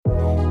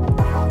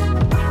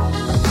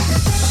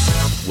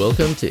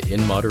Welcome to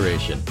In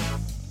Moderation,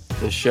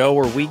 the show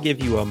where we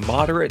give you a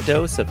moderate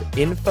dose of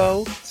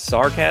info,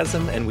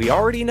 sarcasm, and we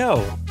already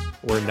know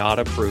we're not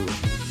approved.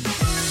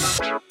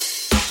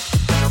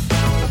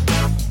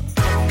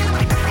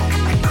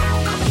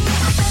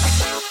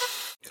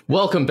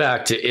 Welcome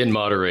back to In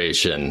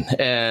Moderation.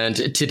 And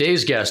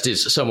today's guest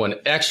is someone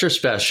extra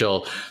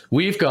special.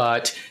 We've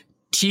got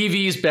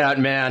TV's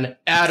Batman,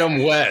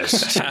 Adam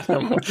West.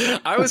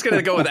 I was going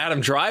to go with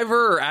Adam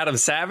Driver or Adam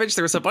Savage.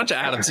 There was a bunch of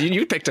Adams.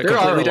 You picked a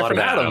completely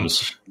different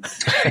Adams.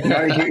 You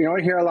know,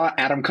 I hear a lot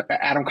Adam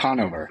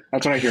Conover.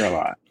 That's what I hear a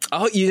lot.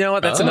 Oh, you know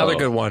what? That's another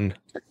good one.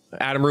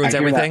 Adam ruins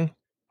everything. That.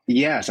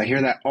 Yes, I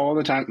hear that all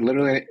the time.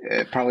 Literally,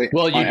 probably.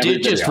 Well, you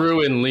did just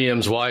ruin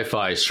Liam's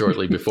Wi-Fi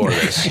shortly before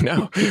this.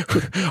 No,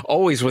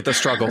 always with the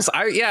struggles.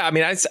 I'm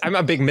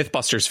a big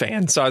MythBusters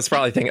fan, so I was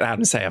probably thinking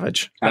Adam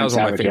Savage. That was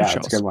one of my favorite shows.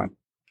 That's a good one.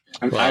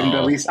 I'm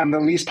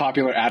the least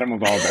popular Adam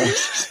of all those.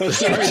 So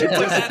sorry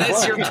that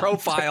is your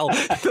profile.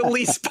 The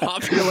least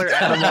popular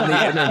Adam on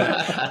the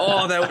internet.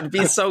 Oh, that would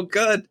be so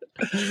good.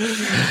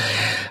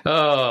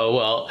 Oh,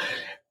 well,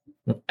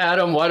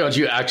 Adam, why don't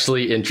you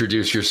actually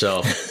introduce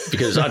yourself?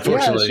 Because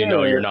unfortunately,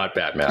 no, you're not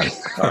Batman.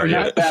 Are you?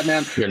 Not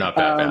Batman. You're not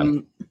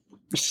Batman.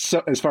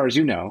 So, as far as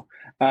you know,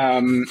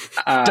 I'm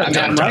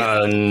Adam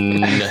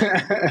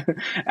Wright.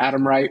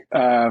 Adam Wright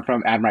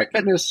from Adam Wright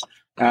Fitness.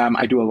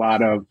 I do a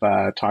lot of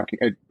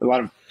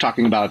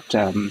talking about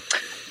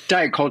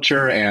diet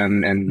culture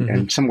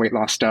and some weight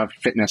loss stuff,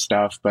 fitness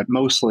stuff, but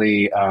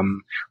mostly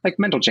like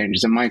mental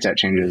changes and mindset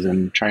changes,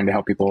 and trying to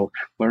help people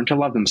learn to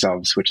love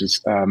themselves, which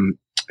is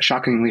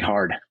shockingly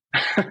hard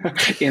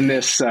in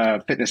this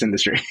fitness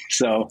industry.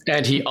 So,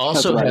 and he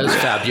also has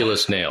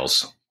fabulous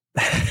nails.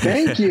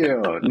 Thank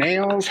you.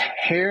 Nails,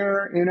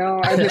 hair,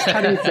 I just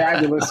kind of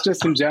fabulous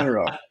just in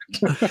general.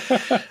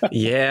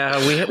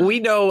 Yeah, we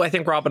know, I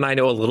think Rob and I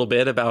know a little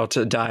bit about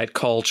diet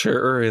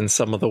culture and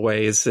some of the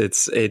ways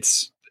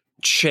it's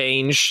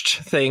changed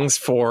things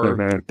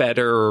for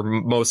better or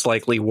most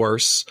likely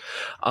worse.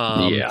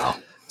 Yeah.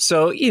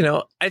 So,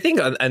 I think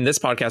on this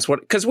podcast,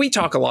 because we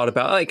talk a lot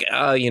about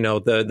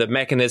the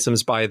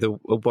mechanisms by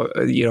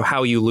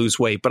how you lose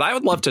weight, but I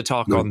would love to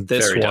talk on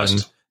this one.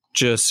 Dust.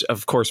 Just,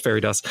 of course,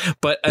 fairy dust.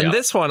 But in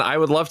this one, I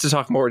would love to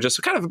talk more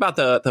just kind of about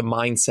the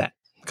mindset.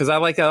 Because I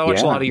watch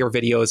a lot of your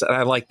videos, and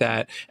I like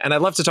that. And I'd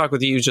love to talk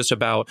with you just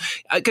about,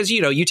 because,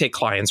 you take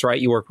clients, right?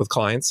 You work with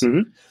clients.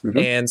 Mm-hmm. Mm-hmm.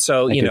 And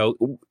so,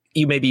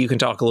 maybe you can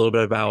talk a little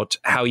bit about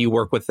how you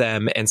work with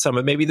them and some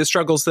of maybe the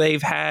struggles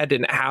they've had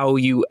and how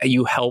you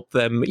help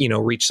them,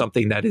 reach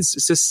something that is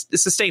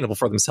sustainable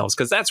for themselves.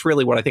 Because that's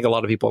really what I think a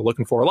lot of people are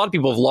looking for. A lot of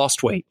people have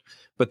lost weight,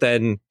 but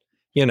then,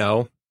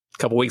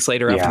 a couple weeks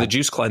later after the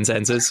juice cleanse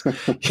ends,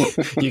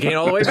 you gain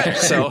all the way back.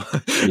 So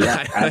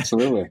yeah,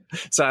 absolutely.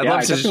 So I'd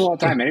love to all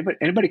the time.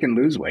 Anybody can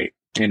lose weight.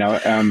 You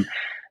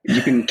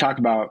can talk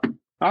about,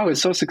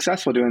 it's so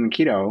successful doing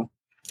keto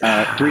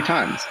 3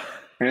 times.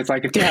 And it's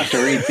like, if you have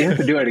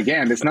to do it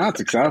again, it's not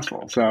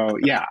successful. So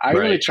yeah, I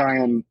really try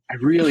and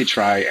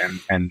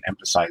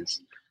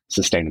emphasize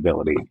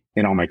sustainability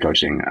in all my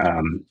coaching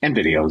and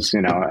videos.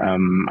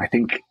 I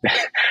think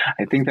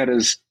that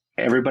is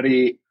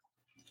everybody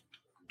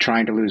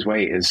trying to lose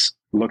weight is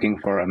looking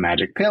for a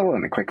magic pill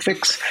and a quick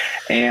fix,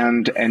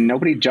 and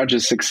nobody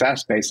judges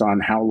success based on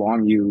how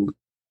long you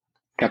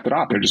kept it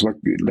off. They're just like,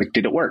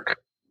 did it work?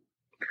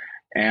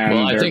 And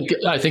I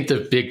think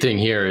the big thing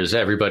here is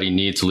everybody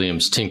needs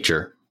Liam's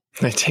tincture.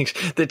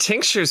 The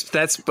tinctures,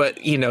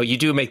 but you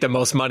do make the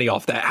most money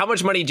off that. How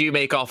much money do you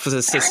make off of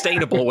a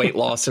sustainable weight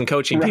loss and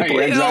coaching people?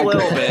 Exactly. A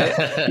little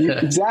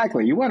bit.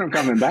 Exactly. You want them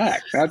coming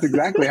back. That's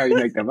exactly how you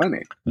make the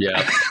money.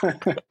 Yeah.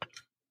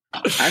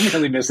 I'm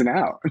really missing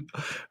out.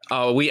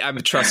 Oh,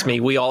 trust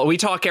me. We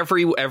talk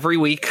every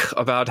week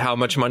about how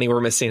much money we're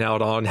missing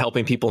out on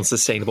helping people in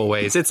sustainable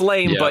ways. It's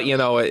lame, but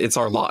it's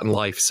our lot in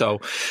life. So,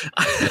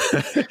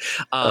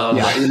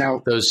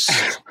 those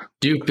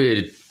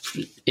stupid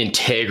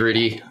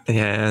integrity.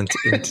 Yeah, and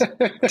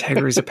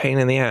integrity is a pain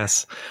in the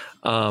ass.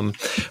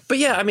 But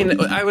yeah,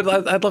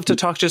 I'd love to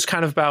talk just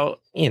kind of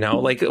about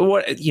with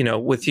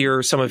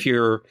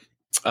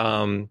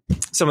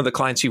some of the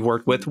clients you've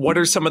worked with, what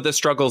are some of the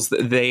struggles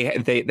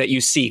that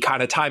you see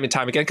kind of time and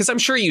time again? Because I'm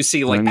sure you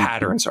see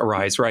patterns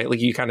arise, right? Like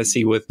you kind of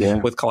see with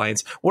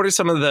clients. What are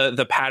some of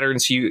the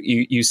patterns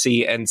you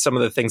see, and some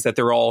of the things that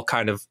they're all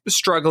kind of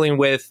struggling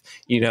with?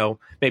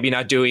 Maybe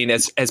not doing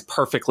as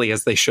perfectly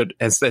as they should,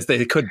 as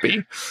they could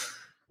be.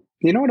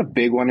 You know what a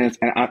big one is,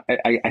 and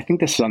I think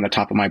this is on the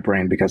top of my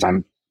brain because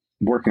I'm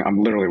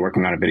literally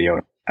working on a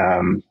video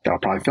that I'll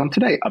probably film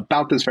today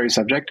about this very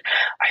subject.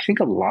 I think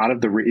a lot of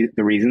the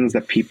reasons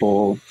that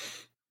people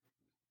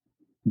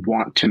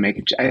want to make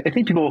it, I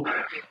think people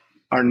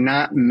are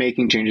not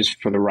making changes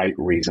for the right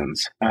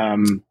reasons.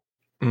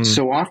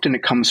 So often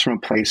it comes from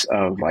a place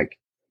of like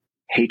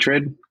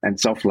hatred and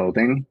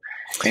self-loathing,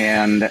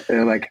 and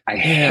they're like, I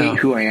hate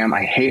who I am.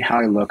 I hate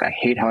how I look. I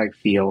hate how I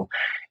feel.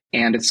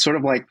 And it's sort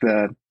of like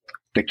the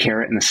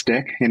carrot and the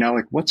stick,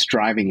 like what's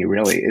driving you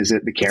really? Is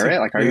it the carrot?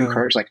 Like, are you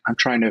encouraged? Like, I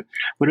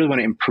really want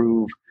to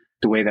improve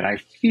the way that I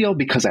feel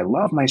because I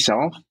love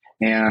myself.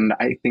 And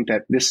I think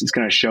that this is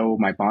going to show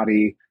my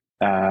body,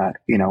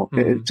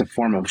 it's a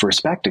form of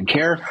respect and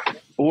care.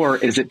 Or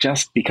is it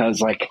just because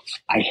like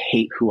I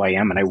hate who I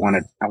am and I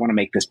want to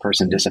make this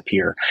person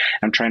disappear?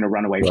 I'm trying to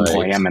run away from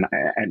who I am,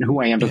 and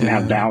who I am doesn't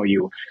have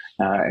value.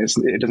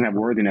 It doesn't have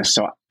worthiness.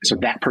 So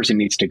that person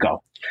needs to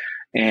go.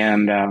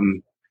 And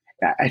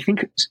I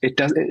think it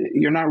does.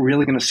 You're not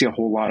really going to see a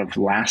whole lot of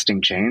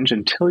lasting change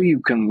until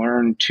you can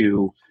learn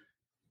to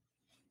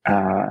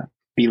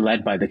be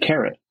led by the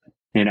carrot.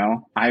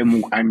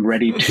 I'm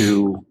ready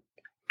to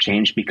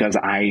change because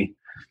I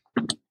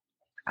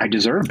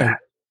deserve that.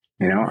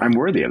 I'm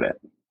worthy of it.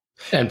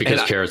 And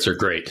because carrots are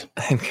great.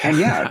 And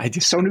yeah,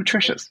 so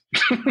nutritious.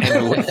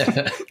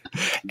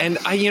 And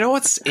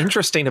what's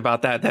interesting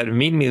about that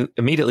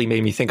immediately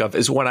made me think of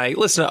is when I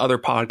listen to other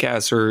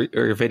podcasts or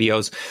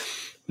videos,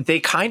 they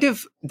kind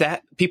of,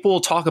 that people will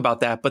talk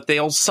about that, but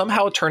they'll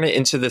somehow turn it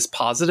into this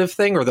positive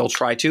thing, or they'll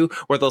try to,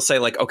 where they'll say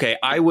like, okay,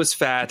 I was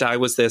fat, I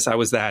was this, I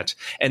was that.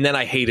 And then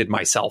I hated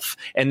myself.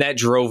 And that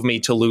drove me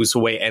to lose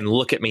weight. And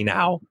look at me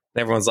now.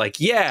 And everyone's like,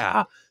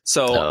 yeah,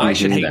 so I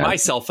should hate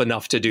myself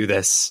enough to do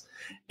this.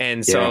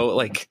 And so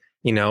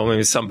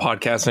maybe some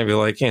podcasts, maybe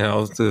like,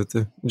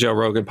 the Joe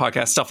Rogan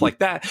podcast, stuff like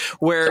that,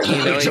 where,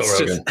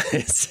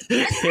 it's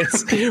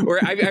where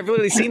I've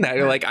really seen that.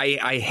 You're like,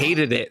 I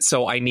hated it,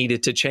 so I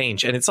needed to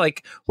change. And it's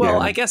like,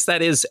 well, I guess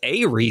that is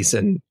a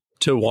reason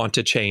to want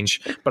to change.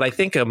 But I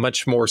think a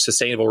much more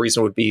sustainable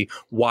reason would be,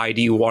 why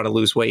do you want to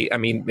lose weight? I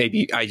mean,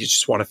 maybe I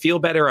just want to feel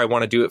better. I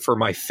want to do it for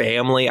my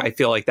family. I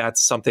feel like that's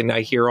something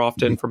I hear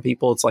often from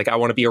people. It's like, I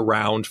want to be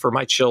around for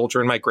my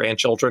children, my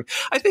grandchildren.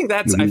 I think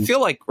that's, I feel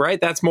like, right,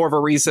 that's more of a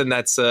reason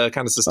that's kind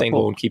of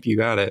sustainable and keep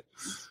you at it.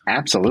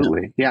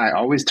 Absolutely. Yeah, I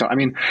always tell,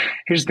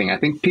 here's the thing. I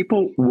think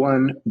people,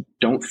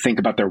 don't think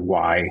about their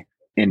why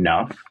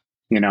enough.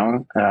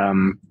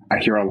 I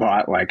hear a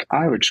lot like,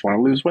 I would just want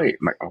to lose weight.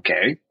 I'm like,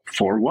 okay,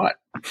 for what?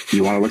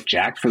 You want to look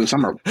jacked for the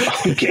summer?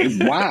 Okay,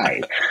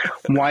 why?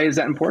 Why is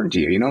that important to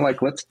you?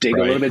 Let's dig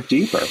a little bit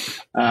deeper.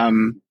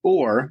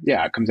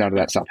 It comes out of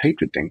that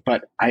self-hatred thing.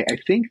 But I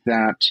think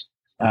that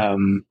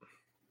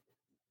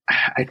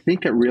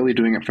really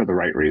doing it for the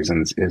right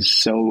reasons is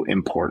so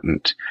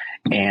important.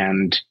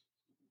 And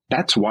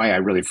that's why I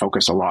really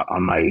focus a lot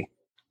on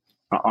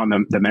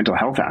the mental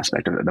health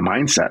aspect of it, the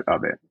mindset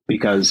of it,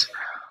 because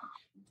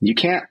you're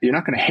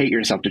not going to hate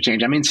yourself to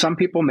change. Some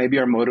people maybe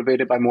are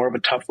motivated by more of a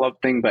tough love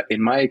thing, but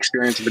in my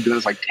experience, I've been doing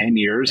this like 10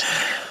 years.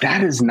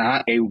 That is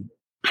not a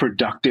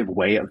productive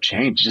way of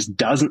change. It just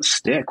doesn't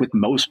stick with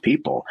most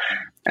people.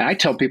 And I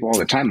tell people all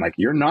the time, like,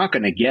 you're not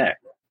going to get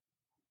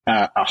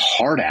a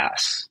hard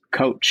ass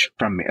coach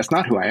from me. It's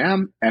not who I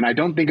am. And I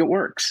don't think it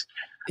works.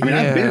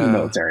 I've been in the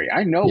military.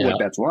 I know what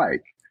that's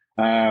like.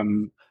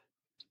 I'm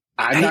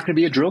not going to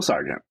be a drill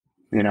sergeant.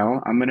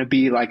 I'm going to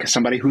be like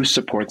somebody who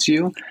supports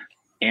you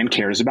and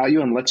cares about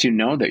you and lets you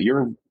know that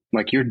you're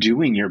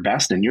doing your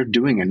best and you're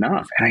doing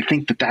enough. And I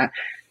think that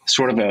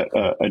sort of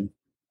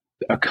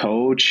a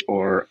coach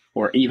or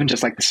even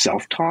just like the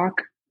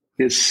self-talk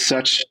is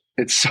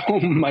it's so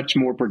much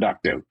more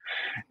productive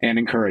and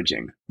encourage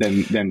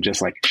than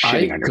just like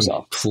shitting on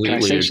yourself. I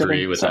completely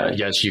agree with that.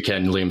 Yes, you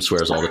can. Liam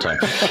swears all the time,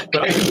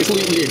 but I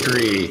completely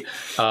agree.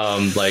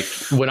 Like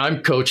when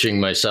I'm coaching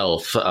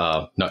myself,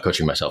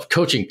 coaching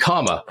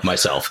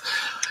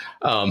myself.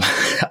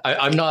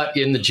 I'm not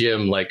in the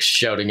gym like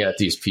shouting at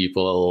these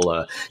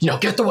people,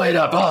 get the weight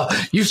up. Oh,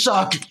 you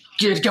suck.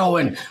 Get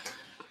going.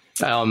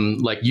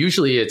 Like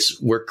usually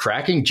we're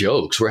cracking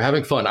jokes. We're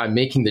having fun. I'm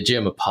making the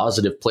gym a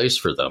positive place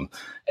for them.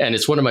 And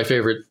it's one of my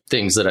favorite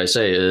things that I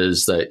say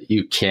is that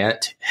you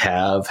can't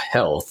have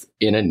health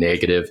in a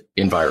negative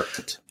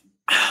environment.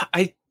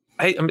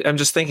 I'm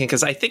just thinking,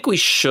 because I think we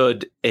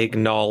should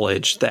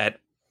acknowledge that,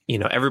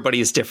 everybody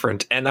is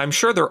different. And I'm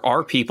sure there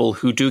are people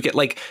who do get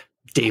like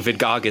David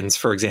Goggins,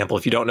 for example.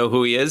 If you don't know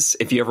who he is,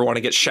 if you ever want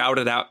to get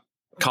shouted out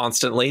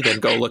constantly, then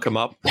go look him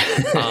up.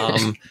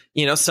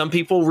 Some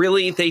people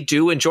really, they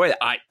do enjoy it.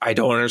 I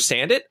don't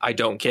understand it. I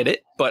don't get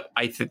it, but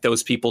I think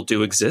those people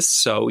do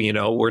exist. So,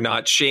 we're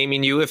not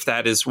shaming you if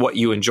that is what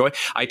you enjoy.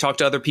 I talk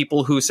to other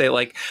people who say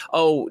like,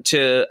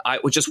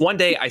 just one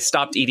day I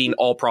stopped eating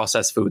all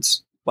processed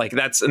foods. Like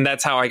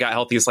that's how I got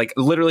healthy. It's like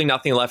literally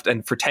nothing left.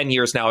 And for 10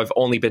 years now, I've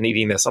only been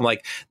eating this. I'm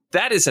like,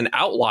 that is an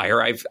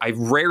outlier. I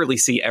rarely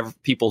see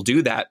people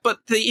do that, but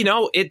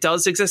it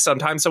does exist.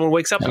 Sometimes someone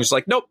wakes up and is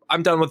like, nope,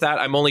 I'm done with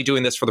that. I'm only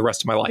doing this for the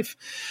rest of my life.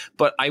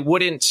 But I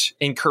wouldn't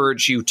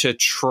encourage you to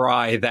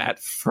try that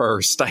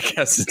first, I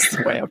guess is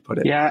the way I put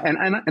it. Yeah.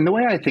 And the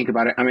way I think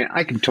about it,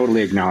 I can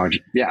totally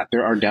acknowledge,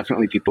 there are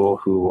definitely people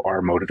who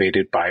are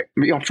motivated by,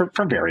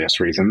 for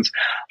various reasons.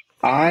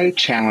 I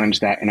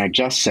challenge that, and I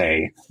just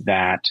say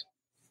that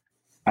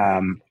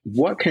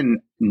what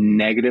can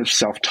negative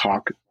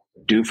self-talk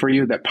do for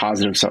you that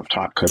positive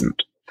self-talk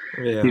couldn't?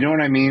 Yeah. You know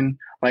what I mean?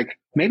 Like,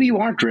 maybe you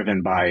aren't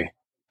driven by,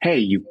 hey,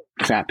 you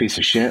fat piece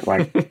of shit,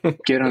 like,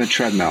 get on the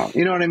treadmill.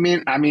 You know what I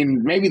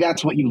mean? Maybe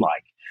that's what you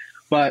like.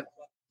 But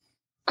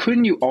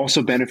couldn't you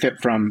also benefit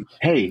from,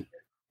 hey,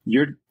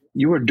 you're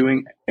you are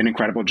doing an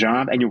incredible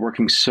job and you're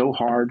working so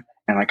hard.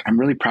 And like, I'm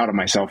really proud of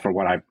myself for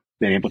what I've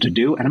been able to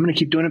do. And I'm going to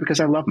keep doing it because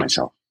I love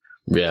myself.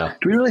 Yeah.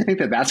 Do we really think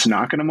that that's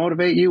not going to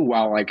motivate you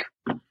while like,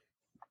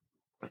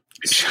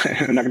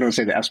 I'm not going to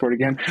say the S word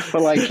again,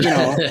 but like,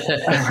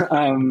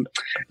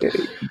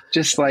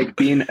 just like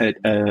being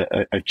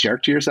a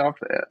jerk to yourself.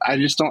 I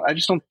just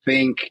don't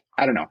think,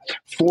 I don't know.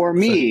 For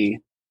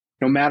me,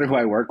 no matter who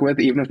I work with,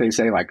 even if they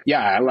say like,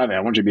 yeah, I love it, I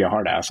want you to be a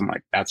hard ass, I'm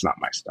like, that's not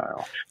my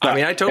style. But I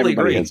mean, I totally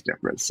agree. Is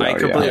different, so, I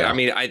completely, I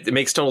mean, it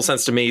makes total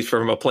sense to me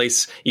from a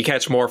place you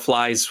catch more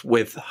flies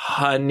with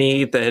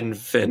honey than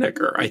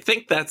vinegar. I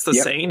think that's the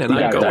saying, and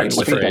I'm going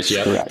with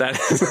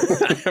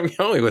that. I'm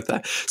going with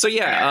that. So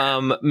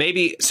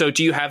maybe, so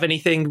do you have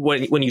anything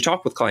when you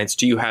talk with clients,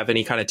 do you have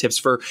any kind of tips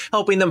for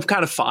helping them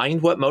kind of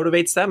find what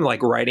motivates them?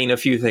 Like writing a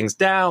few things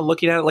down,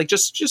 looking at it, like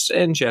just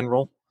in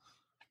general?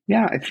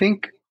 Yeah, I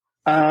think,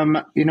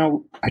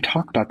 I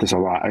talk about this a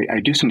lot. I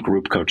do some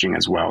group coaching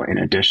as well, in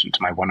addition to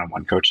my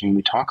one-on-one coaching.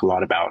 We talk a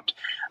lot about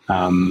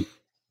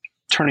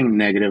turning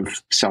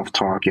negative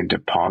self-talk into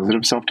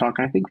positive self-talk.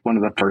 And I think one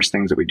of the first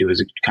things that we do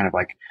is kind of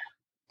like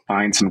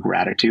find some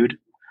gratitude.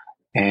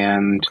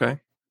 And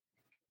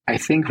I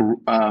think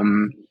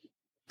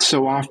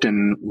so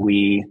often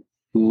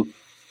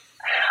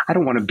I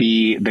don't want to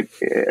be,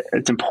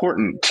 it's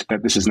important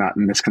that this is not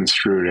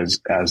misconstrued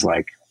as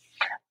like,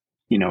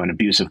 an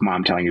abusive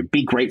mom telling you,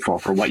 be grateful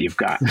for what you've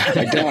got.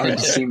 I don't want it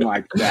to seem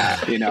like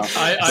that,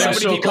 I'm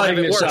so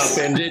cutting this up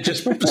and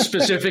just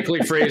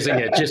specifically phrasing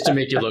it just to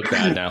make you look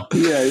bad now.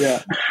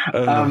 Yeah.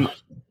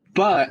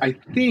 But I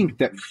think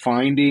that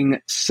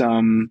finding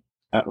some,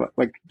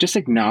 just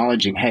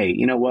acknowledging, hey,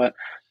 you know what?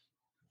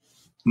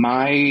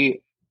 My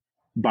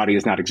body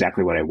is not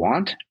exactly what I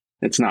want.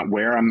 It's not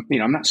where I'm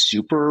not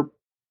super,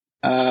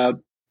 body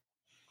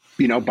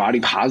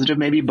positive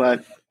maybe,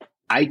 but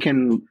I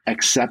can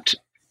accept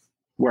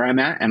where I'm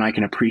at and I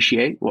can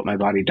appreciate what my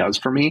body does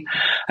for me.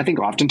 I think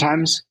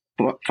oftentimes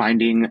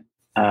finding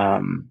a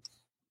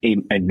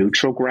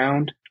neutral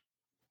ground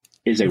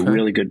is a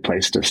really good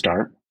place to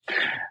start,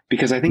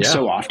 because I think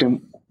so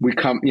often we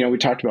talked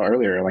about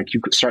earlier, like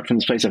you could start from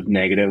this place of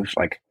negative,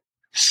 like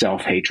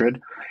self-hatred.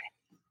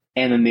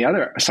 And then the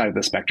other side of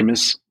the spectrum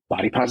is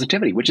body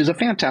positivity, which is a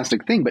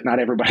fantastic thing, but not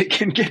everybody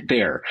can get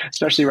there,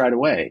 especially right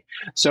away.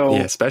 So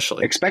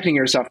especially expecting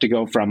yourself to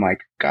go from like,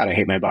 God, I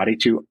hate my body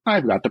to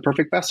I've got the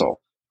perfect vessel.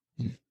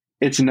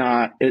 It's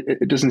not,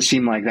 it doesn't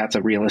seem like that's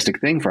a realistic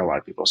thing for a lot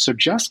of people. So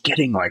just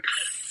getting like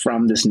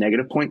from this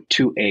negative point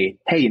to hey,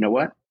 you know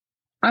what?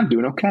 I'm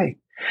doing okay.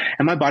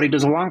 And my body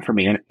does a lot for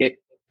me. And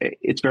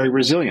it's very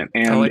resilient,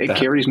 and it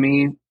carries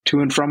me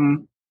to and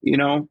from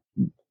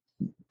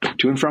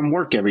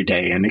work every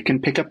day. And it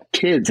can pick up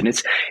kids, and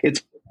it's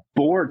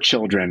bored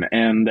children.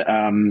 And,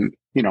 a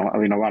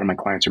lot of my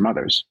clients are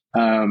mothers.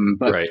 But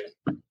right.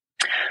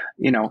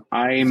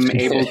 I'm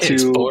able to.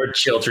 It's bored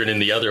children in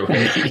the other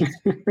way.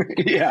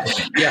 Yeah.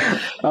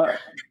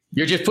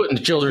 You're just putting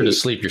the children to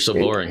sleep. You're so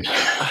boring.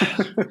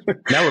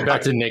 Now we're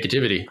back to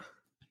negativity.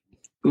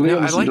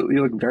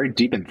 You look very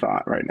deep in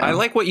thought right now. I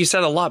like what you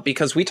said a lot,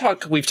 because we've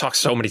talked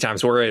so many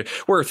times. We're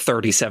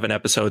 37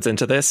 episodes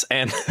into this,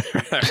 and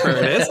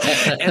where it is.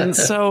 And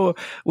so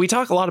we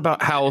talk a lot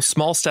about how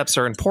small steps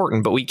are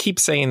important, but we keep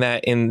saying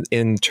that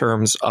in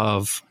terms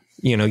of,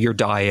 your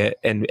diet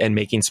and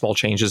making small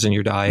changes in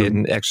your diet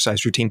and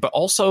exercise routine, but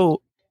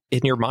also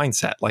in your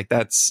mindset. Like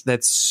that's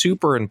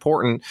super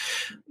important.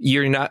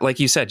 You're not, like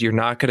you said, you're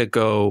not going to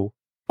go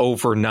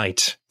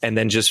overnight and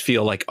then just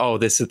feel like, oh,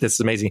 this is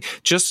amazing.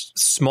 Just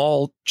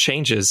small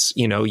changes,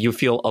 you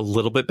feel a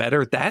little bit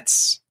better.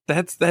 That's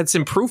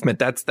improvement.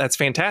 That's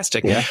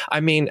fantastic. Yeah. I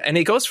mean, and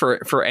it goes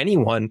for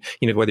anyone,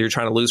 whether you're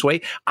trying to lose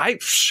weight. I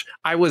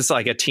was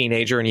like a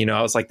teenager, and,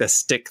 I was like the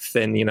stick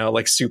thin,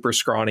 like super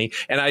scrawny.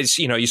 And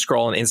you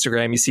scroll on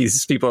Instagram, you see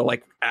these people are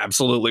like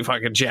absolutely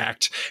fucking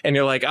jacked. And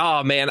you're like,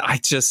 oh man, I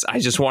just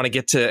want to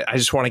get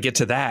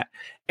to that.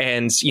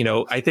 And,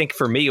 I think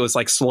for me, it was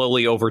like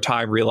slowly over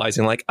time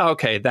realizing like,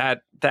 okay,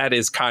 that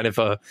is kind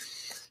of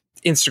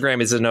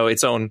Instagram is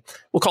its own,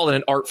 we'll call it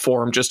an art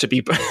form just to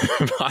be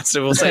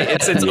positive. We'll say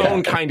it's its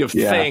own kind of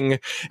thing.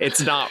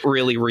 It's not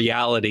really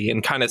reality,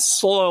 and kind of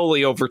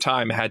slowly over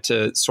time had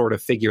to sort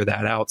of figure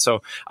that out.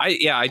 So I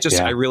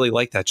really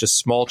like that. Just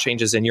small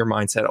changes in your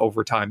mindset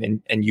over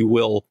time, and you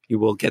will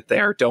get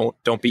there.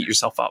 Don't beat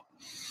yourself up.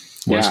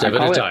 One step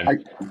at a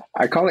time.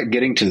 I call it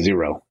getting to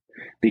zero.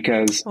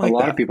 Because a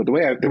lot of people, the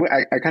way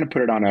I kind of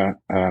put it on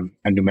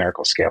a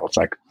numerical scale, it's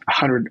like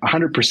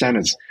 100%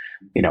 is,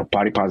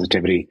 body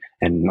positivity,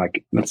 and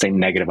like, let's say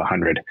negative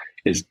 100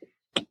 is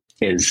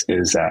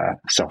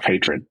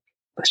self-hatred.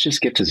 Let's just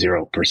get to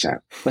 0%.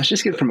 Let's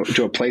just get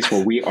to a place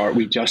where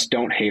we just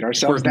don't hate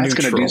ourselves. That's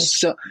going to do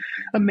so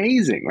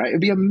amazing, right?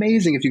 It'd be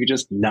amazing if you could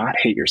just not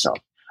hate yourself.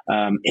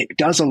 It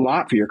does a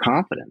lot for your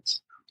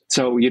confidence.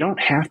 So you don't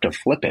have to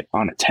flip it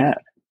on its head,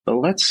 but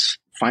let's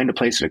find a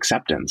place of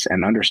acceptance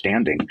and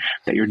understanding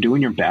that you're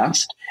doing your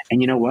best.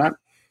 And you know what?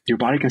 Your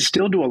body can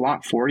still do a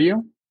lot for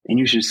you, and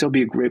you should still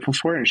be grateful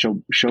for it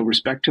and show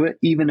respect to it,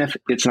 even if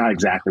it's not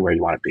exactly where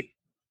you want to be.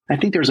 I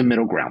think there's a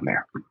middle ground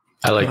there.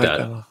 I like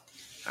that.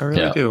 I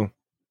really do.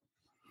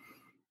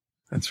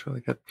 That's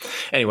really good.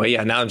 Anyway,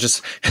 yeah, now I'm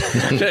just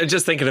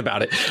just thinking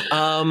about it.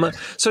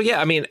 So yeah,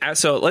 I mean,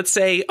 so let's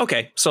say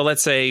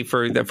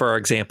for our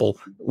example,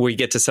 we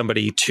get to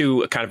somebody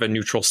to kind of a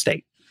neutral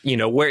state. You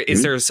know, where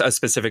is there a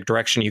specific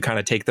direction you kind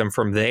of take them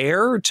from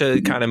there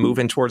to kind of move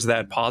in towards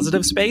that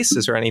positive space?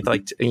 Is there any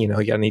you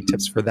got any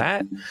tips for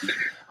that?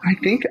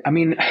 I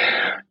mean,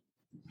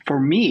 for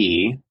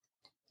me,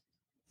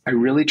 I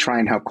really try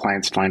and help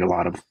clients find a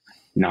lot of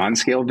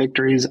non-scale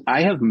victories.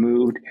 I have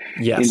moved.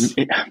 Yes.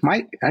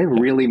 I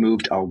really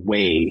moved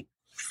away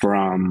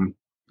from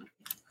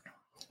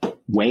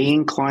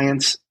weighing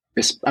clients.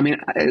 I mean,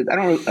 I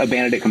don't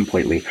abandon it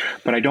completely,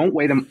 but I don't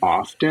weigh them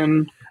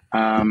often.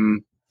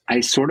 I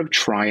sort of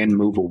try and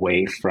move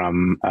away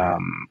from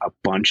a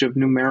bunch of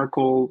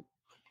numerical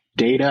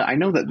data. I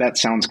know that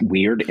sounds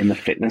weird in the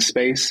fitness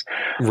space,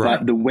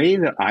 but the way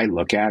that I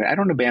look at it, I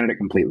don't abandon it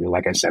completely.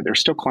 Like I said, there's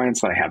still clients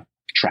that I have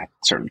track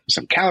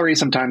some calories.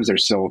 Sometimes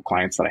there's still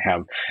clients that I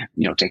have,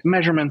 take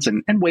measurements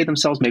and weigh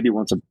themselves maybe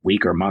once a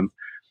week or a month.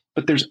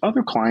 But there's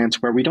other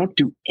clients where we don't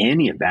do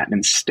any of that. And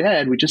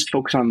instead, we just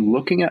focus on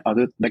looking at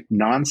other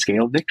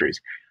non-scale victories.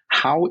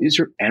 How is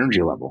your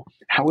energy level?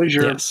 How is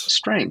your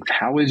strength?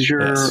 How is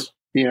your,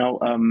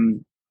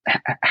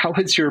 how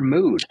is your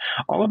mood?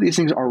 All of these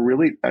things are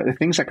really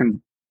things that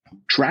can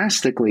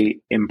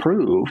drastically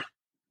improve,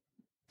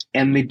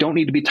 and they don't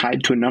need to be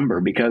tied to a number,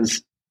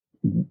 because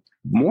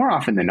more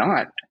often than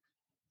not,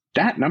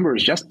 that number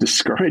is just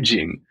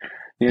discouraging,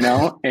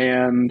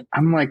 and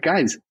I'm like,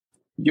 guys,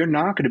 you're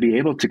not going to be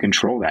able to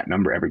control that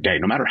number every day,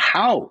 no matter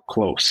how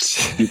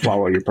close you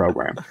follow your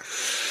program.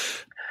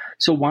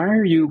 So why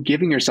are you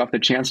giving yourself the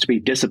chance to be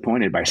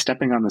disappointed by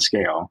stepping on the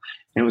scale?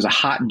 And it was a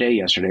hot day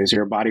yesterday, so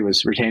your body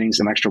was retaining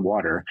some extra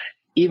water,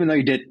 even though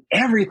you did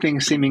everything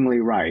seemingly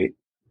right.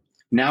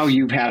 Now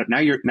you're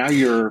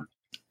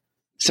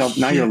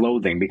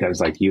loathing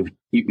because you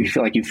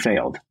feel like you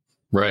failed.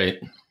 Right.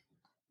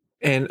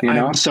 And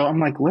so I'm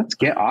like, let's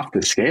get off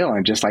the scale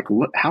and just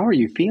look, how are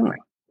you feeling?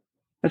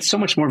 That's so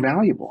much more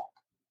valuable.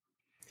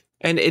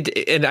 And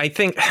I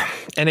think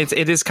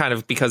it is kind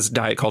of because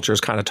diet culture has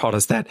kind of taught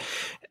us that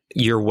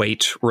your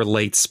weight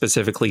relates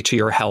specifically to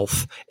your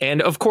health.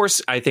 And of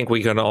course, I think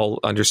we can all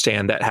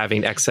understand that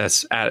having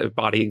excess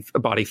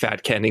body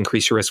fat can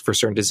increase your risk for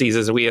certain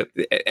diseases.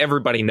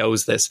 Everybody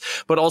knows this,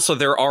 but also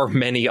there are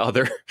many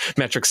other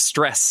metrics.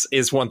 Stress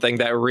is one thing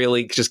that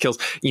really just kills,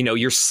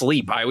 your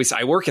sleep.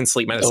 I work in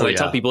sleep medicine. I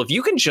tell people, if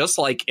you can just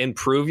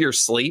improve your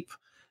sleep,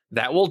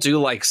 that will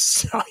do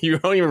you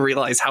don't even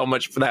realize how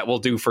much that will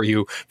do for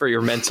you, for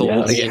your mental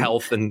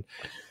health and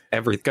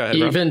everything. Go ahead,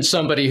 even Rob.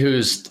 Somebody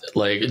who's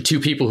two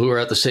people who are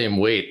at the same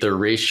weight, their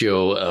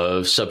ratio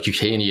of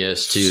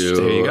subcutaneous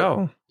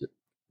to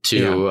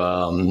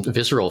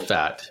visceral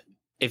fat.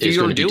 If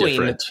you're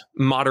doing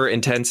moderate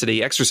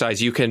intensity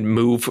exercise, you can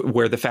move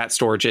where the fat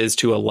storage is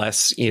to a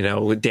less,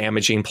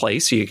 damaging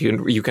place. You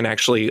can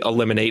actually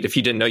eliminate, if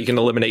you didn't know, you can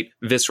eliminate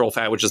visceral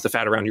fat, which is the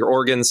fat around your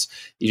organs.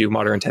 You do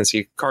moderate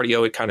intensity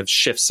cardio, it kind of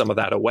shifts some of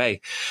that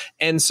away.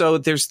 And so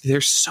there's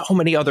so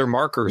many other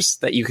markers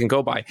that you can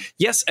go by.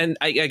 Yes, and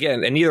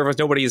neither of us,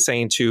 nobody is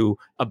saying to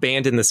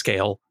abandon the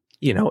scale.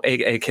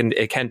 It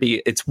can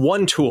be, it's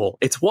one tool.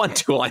 I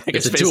think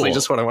it's basically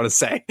just what I want to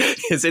say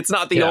is it's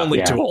not the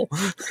only tool.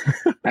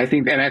 I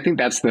think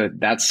that's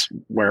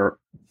where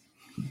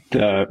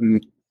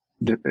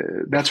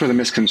the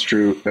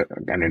misconstrue. I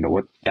don't know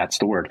what that's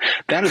the word.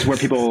 That is where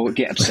people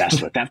get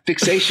obsessed with that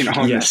fixation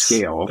on the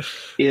scale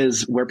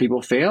is where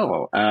people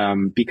fail,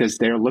 because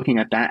they're looking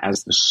at that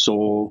as the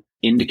sole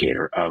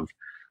indicator of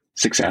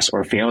success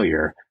or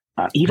failure,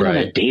 even on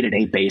a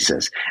day-to-day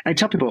basis. And I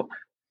tell people,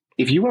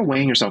 if you are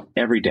weighing yourself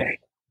every day,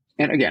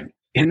 and again,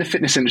 in the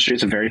fitness industry,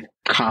 it's a very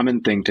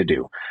common thing to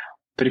do.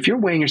 But if you're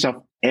weighing yourself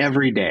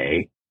every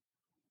day,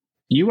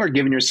 you are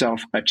giving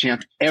yourself a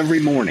chance every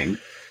morning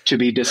to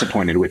be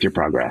disappointed with your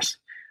progress.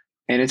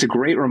 And it's a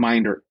great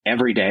reminder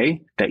every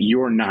day that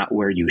you're not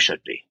where you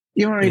should be.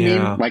 You know what I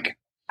mean?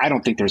 I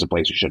don't think there's a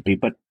place you should be,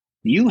 but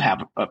you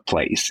have a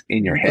place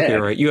in your head.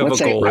 Right. You have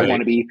Let's a goal. I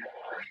want to be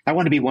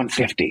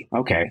 150.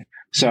 Okay.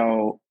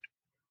 So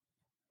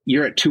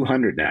you're at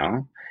 200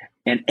 now.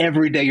 And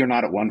every day you're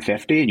not at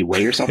 150 and you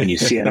weigh yourself and you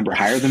see a number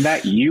higher than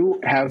that,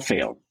 you have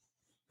failed.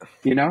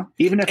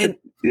 Even if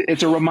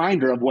it's a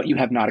reminder of what you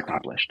have not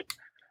accomplished.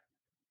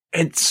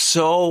 And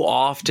so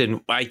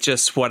often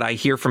what I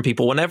hear from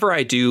people whenever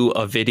I do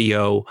a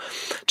video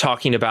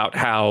talking about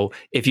how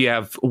if you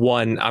have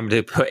one, I'm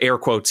going to put air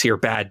quotes here,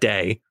 bad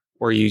day,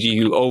 where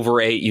you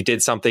overate, you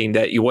did something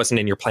that you wasn't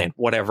in your plan,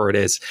 whatever it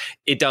is,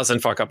 it doesn't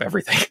fuck up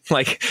everything.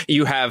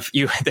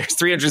 There's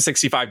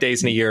 365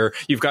 days in a year.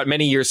 You've got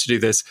many years to do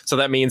this. So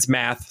that means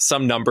math,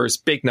 some numbers,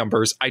 big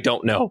numbers. I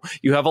don't know.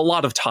 You have a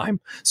lot of time.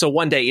 So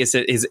one day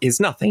is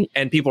nothing.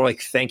 And people are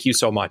like, thank you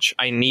so much.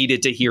 I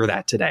needed to hear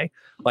that today.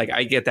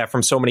 I get that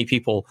from so many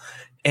people.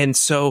 And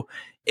so,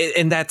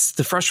 and that's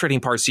the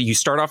frustrating part. So you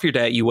start off your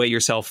day, you weigh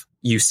yourself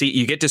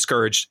you get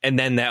discouraged, and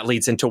then that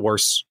leads into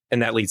worse,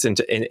 and that leads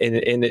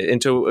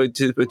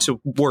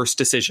into worse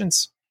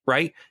decisions.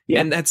 Right.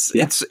 Yeah. And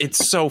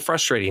it's so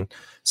frustrating.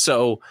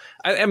 So,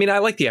 I mean, I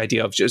like the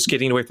idea of just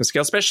getting away from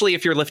scale, especially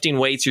if you're lifting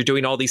weights, you're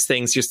doing all these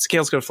things, your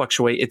scale's going to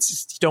fluctuate.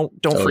 It's don't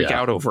freak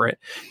out over it.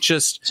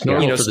 Just, it's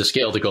normal for the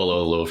scale to go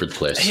all over the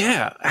place.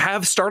 Yeah.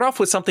 Start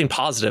off with something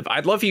positive.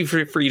 I'd love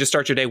for you to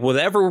start your day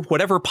with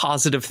whatever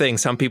positive thing.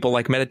 Some people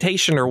like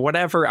meditation or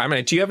whatever. I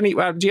mean, do you have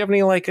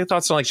any like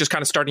thoughts on like just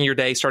kind of starting your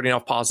day, starting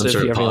off positive?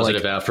 Some sort of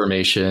positive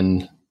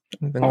affirmation.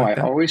 I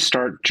always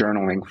start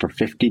journaling for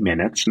 50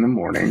 minutes in the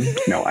morning.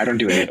 No, I don't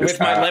do any of this. With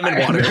my lemon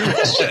water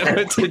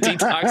to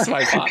detox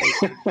my body.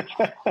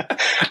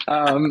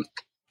 I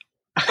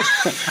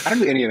don't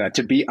do any of that.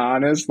 To be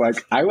honest,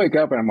 like I wake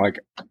up and I'm like,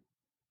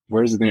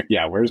 where's my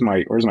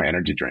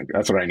energy drink?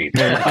 That's what I need.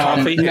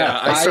 Coffee?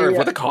 I serve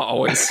with a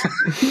always.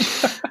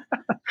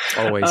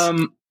 Always.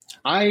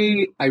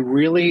 I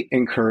really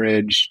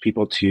encourage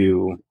people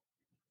to,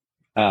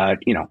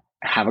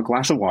 have a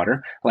glass of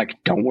water. Like,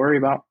 don't worry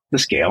about the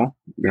scale.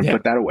 We're going to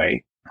put that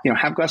away.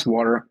 Have a glass of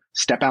water,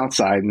 step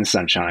outside in the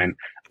sunshine,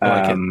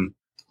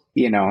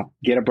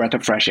 get a breath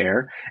of fresh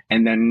air,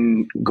 and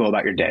then go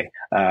about your day.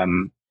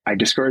 I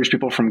discourage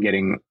people from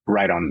getting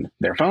right on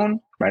their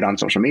phone, right on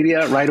social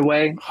media right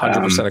away.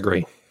 100%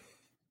 agree.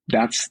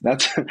 That's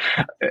that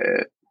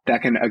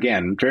can,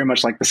 again, very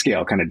much like the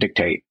scale, kind of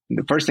dictate.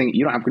 The first thing,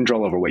 you don't have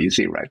control over what you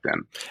see right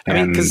then.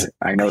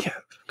 I know. Yeah,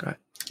 go ahead.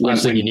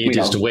 Last thing you need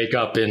is to wake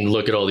up and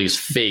look at all these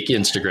fake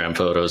Instagram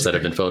photos that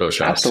have been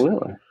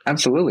photoshopped.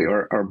 Absolutely.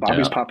 Or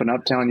Bobby's popping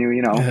up telling you,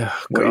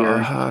 what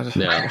you're.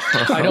 Yeah.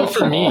 I know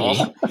for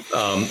me,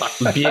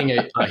 being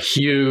a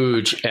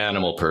huge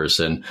animal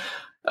person,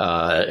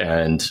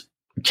 and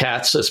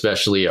cats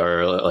especially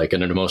are like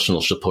an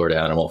emotional support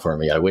animal for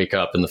me. I wake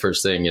up and the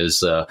first thing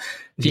is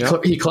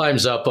he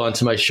climbs up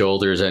onto my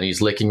shoulders and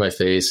he's licking my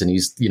face and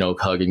he's,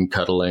 hugging,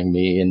 cuddling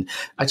me. And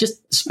I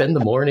just spend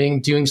the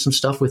morning doing some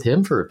stuff with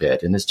him for a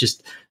bit. And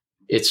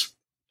it's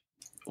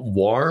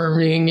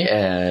warming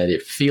and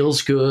it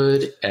feels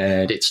good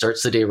and it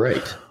starts the day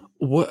right.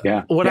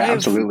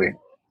 Absolutely.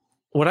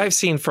 What I've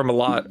seen from a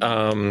lot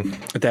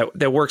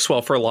that works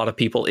well for a lot of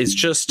people is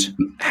just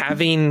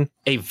having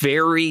a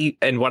very,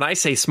 and when I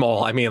say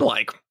small, I mean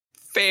like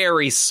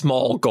very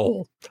small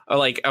goal.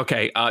 Like,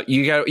 okay,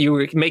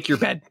 you make your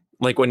bed.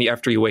 Like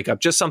after you wake up,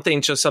 just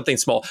something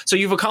small. So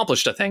you've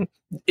accomplished a thing.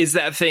 Is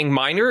that thing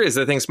minor? Is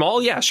that thing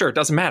small? Yeah, sure. It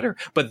doesn't matter.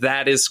 But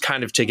that is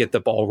kind of to get the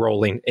ball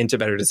rolling into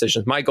better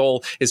decisions. My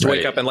goal is to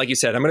wake up and, like you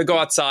said, I'm going to go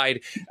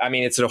outside. I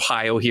mean, it's in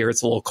Ohio here.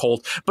 It's a little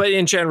cold. But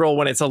in general,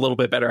 when it's a little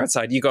bit better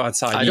outside, you go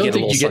outside. I don't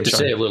think you get to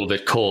say a little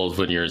bit cold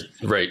when you're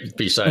right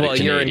beside a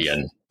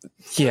Canadian.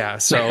 Yeah,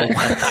 so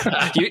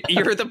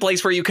you're at the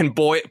place where you can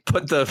put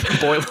the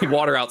boiling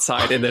water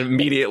outside and then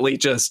immediately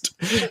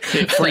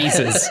it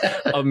freezes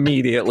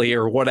immediately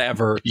or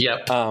whatever.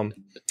 Yep.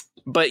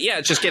 But yeah,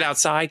 just get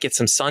outside, get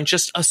some sun,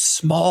 just a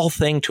small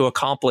thing to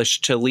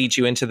accomplish to lead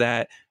you into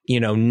that,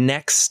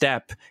 next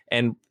step.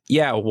 And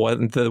yeah,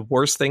 one of the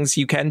worst things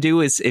you can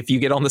do is if you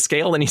get on the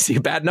scale and you see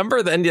a bad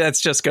number, then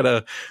that's just going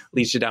to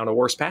lead you down a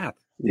worse path.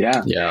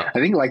 Yeah. I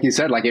think like you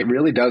said, like it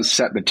really does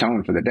set the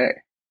tone for the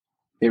day.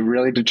 It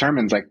really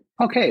determines like,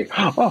 okay,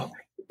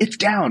 it's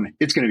down.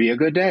 It's going to be a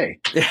good day.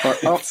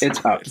 Or,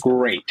 it's up.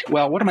 Great.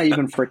 Well, what am I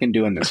even freaking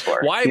doing this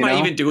for? Why am I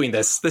even doing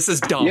this? This is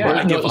dumb.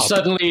 Yeah,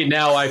 suddenly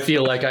now I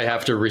feel like I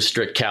have to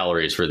restrict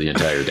calories for the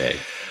entire day.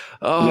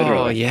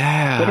 Literally.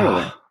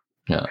 Yeah.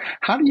 Yeah.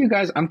 How do you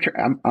guys, I'm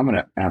going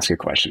to ask a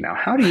question now.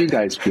 How do you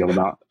guys feel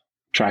about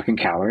tracking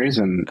calories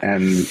and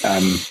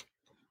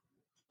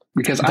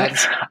because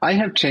I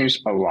have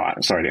changed a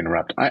lot. Sorry to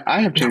interrupt. I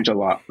have changed a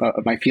lot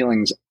of my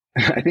feelings.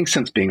 I think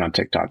since being on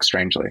TikTok,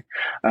 strangely,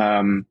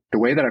 the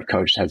way that I've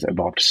coached has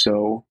evolved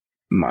so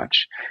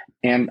much,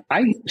 and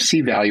I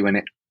see value in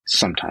it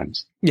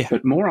sometimes. Yeah.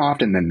 But more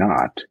often than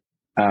not,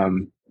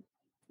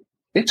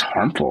 it's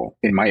harmful,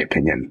 in my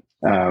opinion,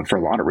 for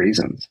a lot of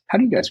reasons. How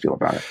do you guys feel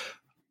about it?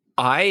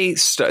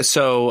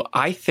 So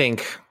I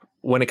think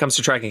when it comes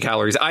to tracking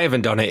calories, I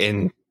haven't done it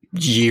in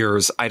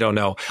years. I don't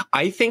know.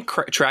 I think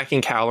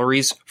tracking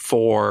calories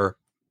for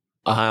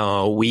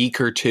a week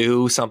or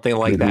two, something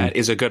like that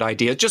is a good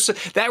idea.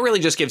 Just that really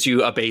just gives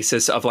you a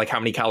basis of like how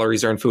many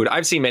calories are in food.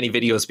 I've seen many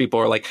videos.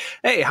 People are like,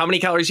 hey, how many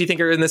calories do you think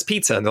are in this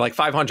pizza? And they're like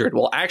 500.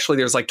 Well, actually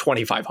there's like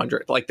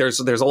 2,500. Like there's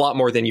a lot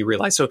more than you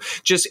realize. So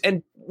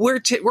and we're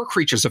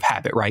creatures of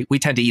habit, right? We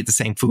tend to eat the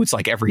same foods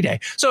like every day.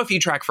 So if you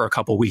track for a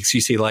couple weeks,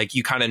 you see like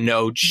you kind of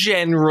know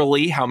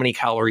generally how many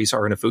calories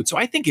are in a food. So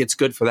I think it's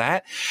good for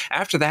that.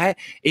 After that,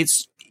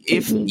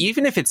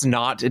 even if it's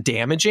not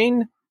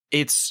damaging,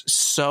 it's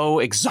so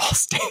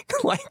exhausting.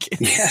 Like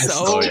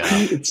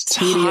it's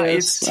tedious.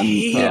 It's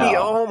tedious.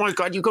 Oh my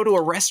God. You go to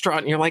a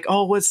restaurant and you're like,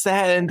 oh, what's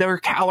that? And their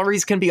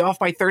calories can be off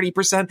by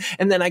 30%.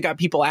 And then I got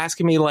people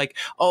asking me like,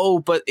 oh,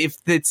 but if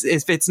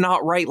it's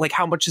not right, like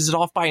how much is it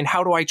off by? And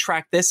how do I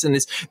track this? And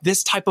is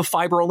this type of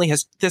fiber only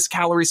has this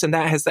calories and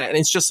that has that? And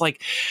it's just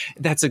like,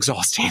 that's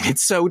exhausting.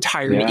 It's so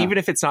tiring. Even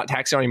if it's not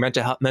taxing on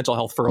your mental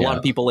health, for a lot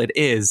of people, it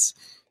is.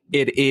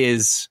 it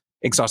is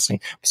exhausting.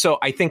 So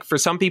I think for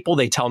some people,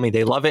 they tell me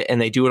they love it and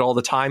they do it all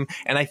the time.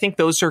 And I think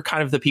those are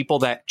kind of the people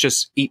that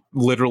just eat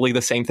literally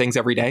the same things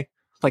every day.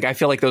 Like, I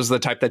feel like those are the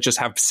type that just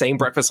have same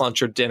breakfast,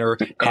 lunch, or dinner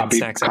and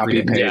snacks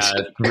every day. Yeah,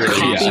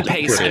 really, copy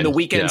paste, and the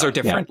weekends are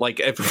different. Yeah. Like,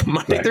 if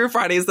Monday through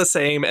Friday is the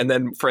same, and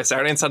then for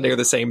Saturday and Sunday are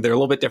the same. They're a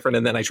little bit different,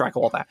 and then I track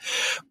all that.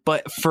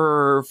 But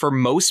for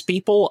most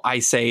people, I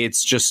say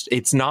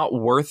it's not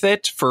worth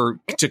it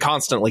to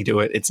constantly do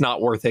it. It's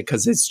not worth it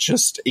because it's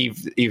just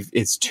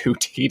it's too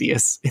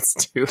tedious.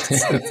 It's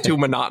too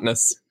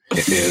monotonous.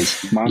 It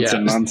is months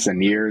and months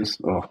and years.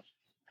 Oh.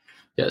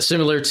 Yeah,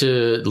 similar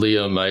to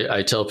Liam,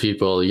 I tell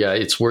people,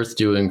 it's worth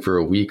doing for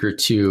a week or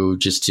two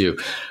just to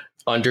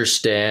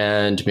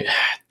understand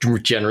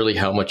generally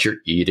how much you're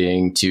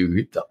eating,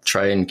 to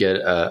try and get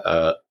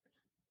a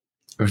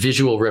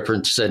visual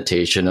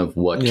representation of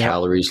what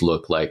calories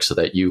look like so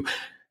that you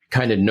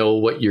kind of know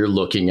what you're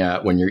looking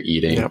at when you're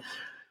eating. Yep.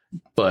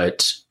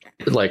 But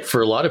like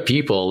for a lot of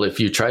people, if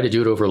you try to do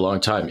it over a long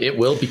time, it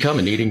will become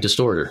an eating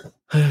disorder.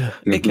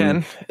 It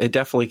can. It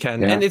definitely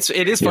can. Yeah. And it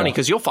is funny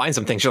because you'll find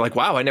some things. You're like,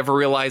 wow, I never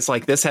realized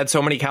like this had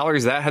so many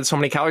calories, that had so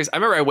many calories. I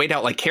remember I weighed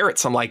out like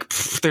carrots. I'm like,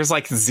 there's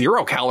like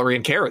 0 calorie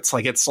in carrots.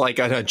 Like it's like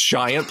a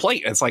giant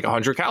plate. It's like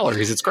 100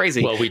 calories. It's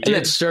crazy. Well, we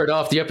did start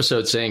off the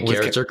episode saying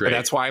carrots are great.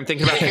 That's why I'm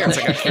thinking about carrots.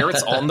 I got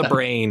carrots on the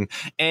brain.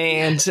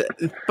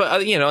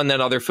 But and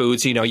then other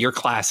foods, your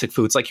classic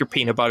foods like your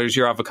peanut butters,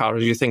 your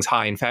avocados, your things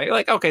high in fat. You're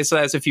like, okay, so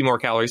that's a few more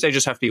calories. I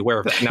just have to be aware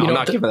of that. No, I'm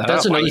not giving that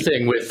That's up. another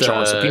thing with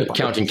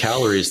counting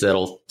calories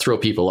that'll throw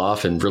people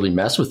off and really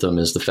mess with them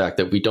is the fact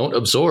that we don't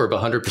absorb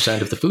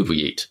 100% of the food we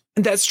eat.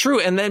 That's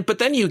true. But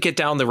then you get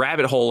down the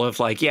rabbit hole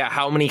of like,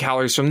 how many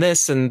calories from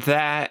this and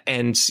that.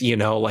 And,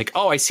 like,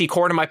 oh, I see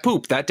corn in my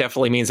poop. That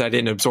definitely means I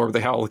didn't absorb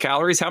the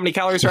calories. How many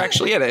calories are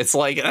actually in it? It's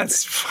like,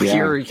 that's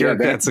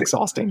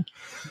exhausting.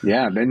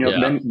 Yeah.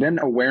 Then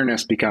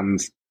awareness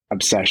becomes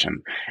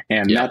obsession.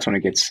 And that's when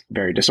it gets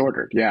very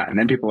disordered. Yeah. And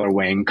then people are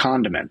weighing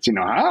condiments, we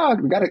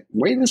got to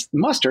weigh this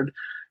mustard.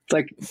 It's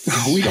like,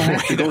 we don't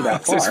have to go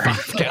that far.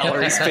 5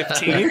 calories,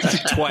 15,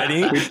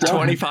 20,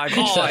 25.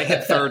 Oh, I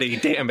hit 30.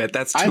 Damn it.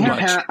 That's too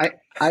much.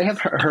 I have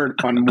heard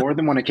on more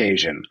than one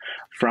occasion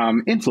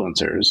from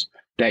influencers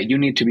that you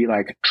need to be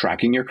like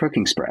tracking your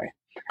cooking spray.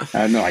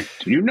 And they're like,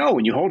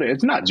 when you hold it,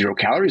 it's not 0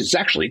 calories. It's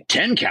actually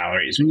 10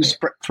 calories when you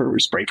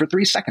spray for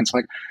 3 seconds.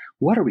 Like,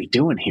 what are we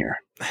doing here?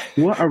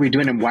 What are we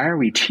doing? And why are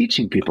we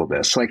teaching people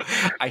this? Like,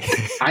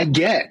 I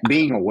get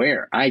being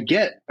aware.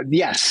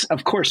 Yes,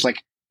 of course, like,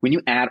 when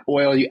you add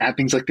oil, you add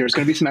things like there's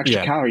going to be some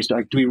extra calories. But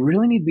like, do we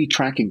really need to be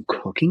tracking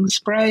cooking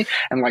spray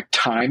and like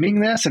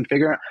timing this and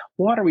figure out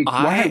why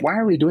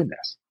are we doing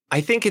this? I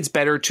think it's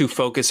better to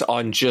focus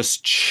on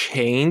just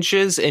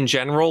changes in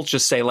general.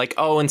 Just say like,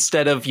 oh,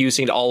 instead of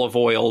using olive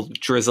oil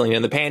drizzling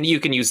in the pan, you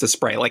can use the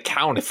spray. Like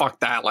count it.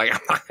 Fuck that. Like I'm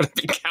not going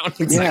to be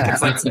counting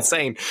seconds. That's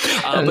insane.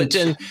 But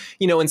then,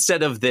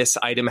 instead of this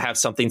item, have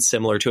something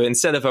similar to it.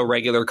 Instead of a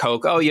regular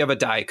Coke, oh, you have a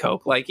Diet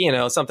Coke. Like,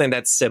 something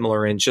that's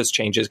similar and just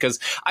changes. Because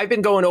I've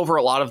been going over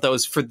a lot of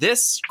those. For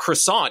this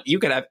croissant, you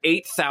could have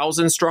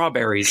 8,000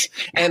 strawberries.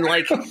 And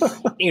like,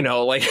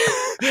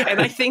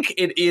 and I think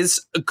it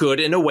is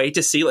good in a way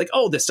to see like,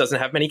 oh, this doesn't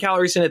have many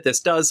calories in it. This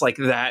does. Like,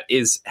 that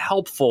is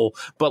helpful.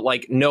 But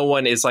like, no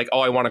one is like, oh,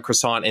 I want a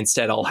croissant.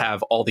 Instead, I'll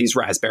have all these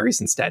raspberries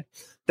instead.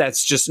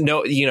 That's just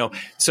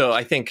so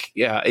I think,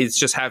 it's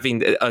just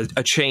having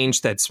a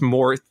change that's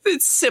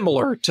it's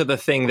similar to the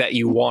thing that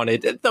you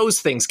wanted. Those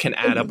things can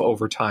add up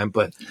over time.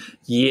 But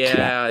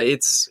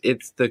it's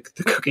the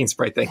cooking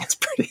spray thing.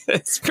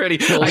 It's pretty.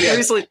 Well,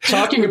 obviously,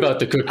 talking about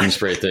the cooking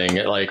spray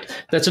thing, like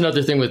that's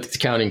another thing with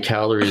counting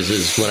calories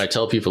is when I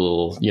tell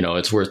people,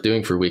 it's worth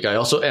doing for a week. I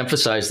also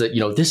emphasize that,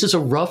 this is a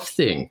rough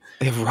thing.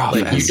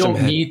 Like you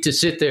don't need to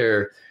sit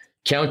there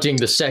counting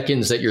the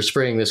seconds that you're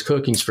spraying this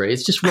cooking spray.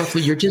 It's just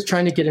roughly, you're just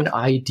trying to get an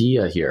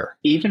idea here.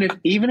 Even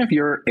if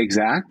you're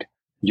exact,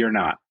 you're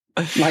not.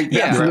 Like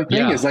that's the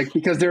thing is like,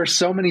 because there are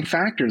so many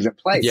factors at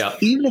play. Yeah.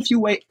 Even if you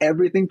weigh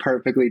everything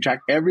perfectly,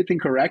 track everything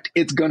correct,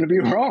 it's going to be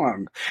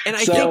wrong. And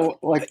I think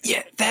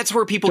that's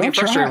where people get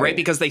frustrated, right?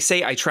 Because they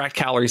say I tracked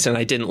calories and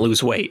I didn't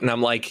lose weight, and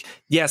I'm like,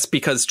 yes,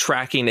 because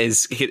tracking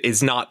is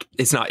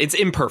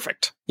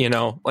imperfect.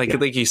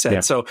 Like you said. Yeah.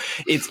 So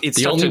it's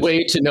the only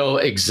way to know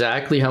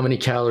exactly how many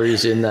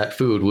calories in that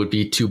food would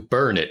be to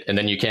burn it, and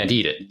then you can't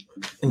eat it.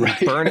 Right.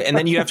 Burn it, and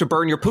then you have to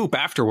burn your poop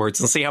afterwards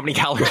and see how many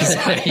calories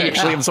you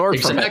actually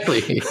absorbed from it.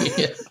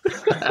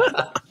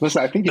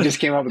 Listen, I think you just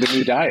came up with a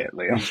new diet,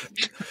 Liam.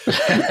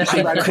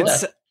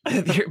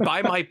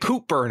 Buy my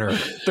poop burner.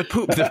 The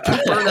poop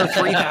burner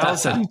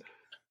 3000.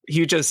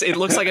 It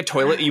looks like a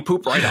toilet. You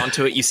poop right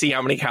onto it. You see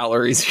how many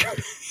calories you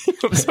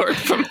absorb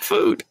from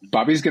food.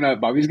 Bobby's gonna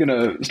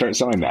start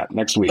selling that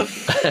next week.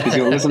 He's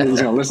gonna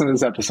listen to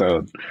this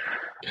episode.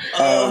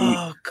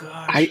 Oh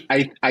God!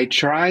 I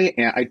try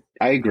and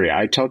I agree.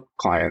 I tell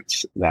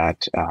clients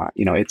that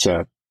it's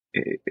a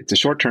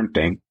short-term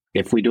thing.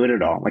 If we do it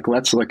at all, like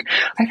let's look.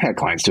 I've had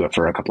clients do it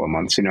for a couple of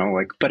months,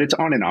 but it's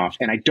on and off,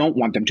 and I don't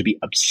want them to be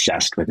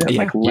obsessed with it.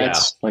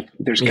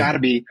 There's got to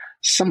be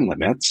some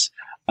limits.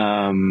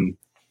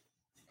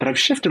 But I've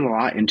shifted a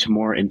lot into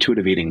more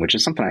intuitive eating, which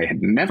is something I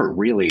had never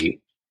really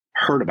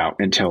heard about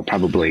until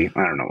probably,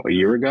 I don't know, a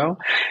year ago.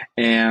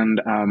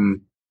 And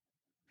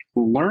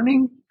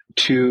learning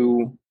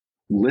to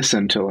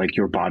listen to like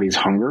your body's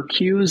hunger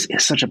cues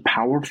is such a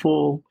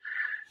powerful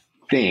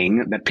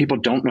thing that people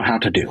don't know how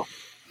to do.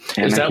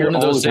 And is that one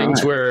of those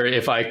things where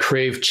if I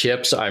crave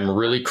chips, I'm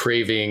really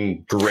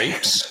craving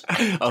grapes?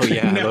 Oh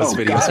yeah, those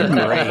videos are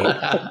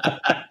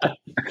great.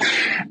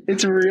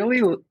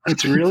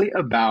 It's really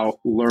about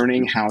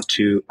learning how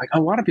to, like,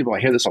 a lot of people, I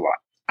hear this a lot.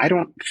 I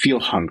don't feel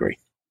hungry.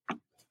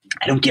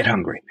 I don't get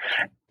hungry.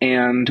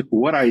 And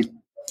what I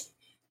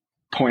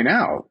point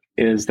out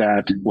is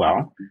that,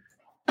 well,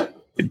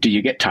 do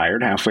you get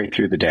tired halfway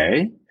through the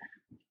day?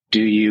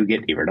 Do you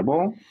get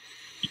irritable?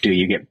 Do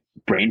you get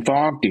brain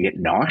fog? Do you get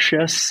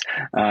nauseous?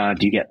 Do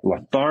you get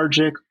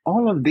lethargic?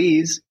 All of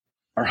these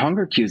are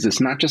hunger cues.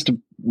 It's not just a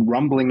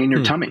rumbling in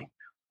your tummy.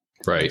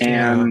 Right.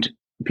 And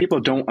people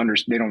don't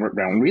understand. They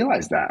don't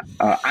realize that.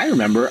 I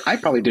remember I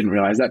probably didn't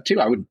realize that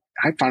too.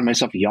 I find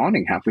myself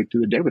yawning halfway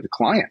through the day with a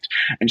client,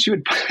 and she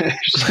would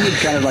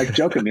kind of like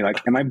joke at me,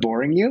 like, "Am I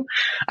boring you?"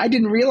 I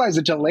didn't realize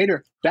until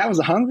later that was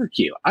a hunger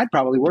cue. I'd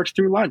probably worked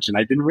through lunch and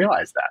I didn't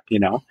realize that, you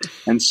know?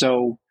 And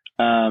so,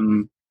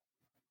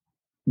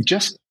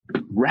 just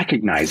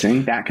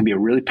recognizing that can be a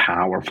really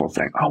powerful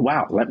thing. Oh,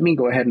 wow. Let me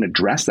go ahead and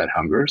address that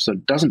hunger so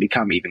it doesn't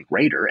become even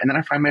greater. And then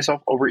I find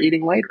myself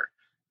overeating later.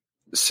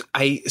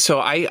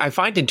 I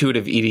find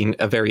intuitive eating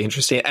very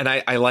interesting, and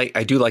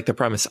I do like the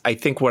premise. I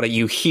think what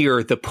you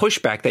hear, the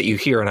pushback that you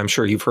hear, and I'm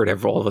sure you've heard,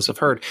 all of us have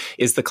heard,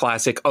 is the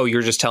classic, "Oh,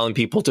 you're just telling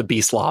people to be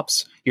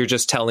slobs. You're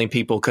just telling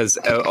people because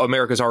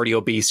America's already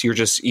obese.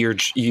 This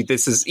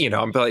is, you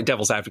know, I'm playing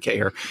devil's advocate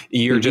here.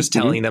 You're just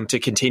telling them to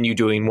continue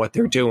doing what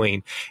they're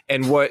doing."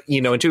 And what, you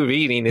know, intuitive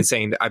eating is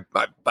saying,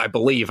 I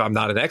believe, I'm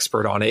not an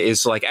expert on it,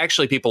 is like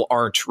actually people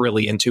aren't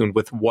really in tune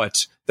with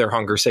what their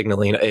hunger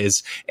signaling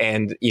is,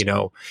 and you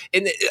know.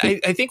 And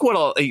I think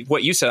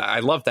what you said, I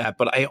love that,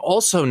 but I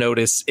also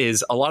notice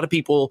is a lot of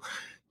people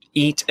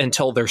eat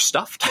until they're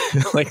stuffed.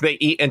 Like they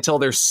eat until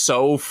they're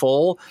so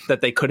full that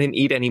they couldn't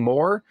eat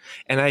anymore.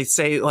 And I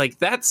say, like,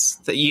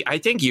 I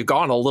think you've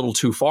gone a little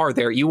too far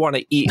there. You want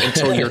to eat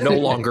until you're no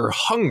longer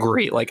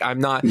hungry. Like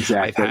I've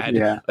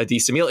had a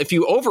decent meal. If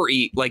you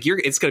overeat, like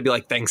it's going to be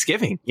like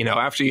Thanksgiving, you know,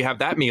 after you have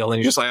that meal and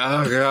you're just like,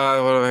 oh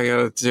God, what am I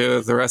going to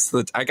do the rest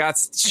of I got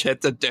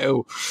shit to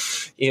do,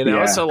 you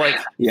know? So like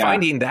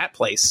finding that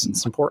place,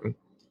 it's important.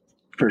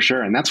 For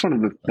sure. And that's one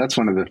of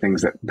the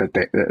things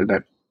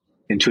that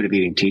intuitive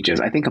eating teaches.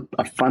 I think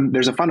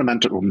there's a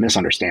fundamental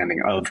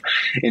misunderstanding of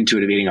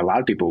intuitive eating. A lot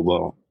of people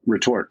will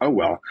retort, "Oh,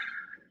 well,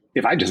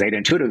 if I just ate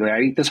intuitively, I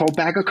eat this whole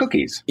bag of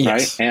cookies."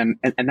 Yes. Right.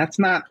 And that's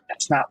not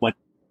what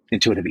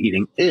intuitive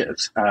eating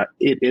is.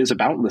 It is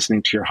about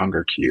listening to your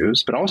hunger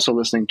cues, but also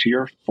listening to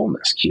your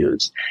fullness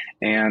cues.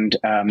 And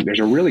there's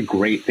a really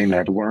great thing that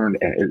I've learned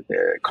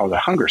called a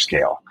hunger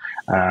scale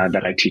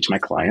that I teach my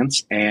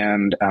clients.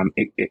 And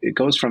it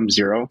goes from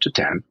 0 to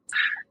 10.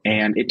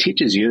 And it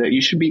teaches you that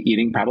you should be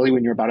eating probably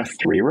when you're about a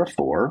 3 or a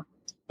 4,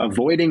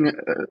 avoiding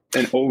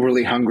an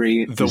overly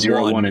hungry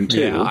 0, 1, and 2.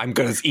 Yeah, I'm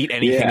going to eat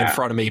anything in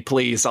front of me,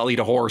 please. I'll eat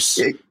a horse.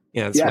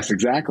 Yes,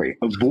 exactly.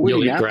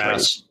 Avoiding that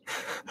grass.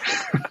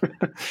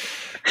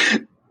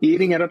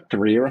 Eating at a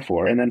 3 or a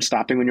 4, and then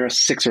stopping when you're a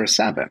 6 or a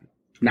 7.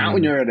 Not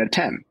when you're at a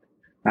 10.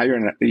 Now you're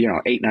in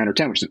a 8, 9, or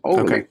 10, which is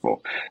overly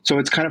full. So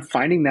it's kind of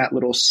finding that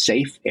little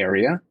safe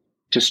area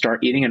to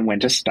start eating and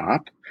when to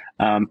stop.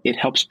 It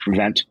helps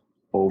prevent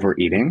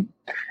overeating.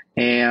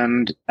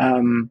 And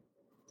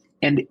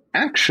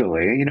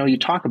actually, you know, you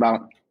talk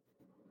about,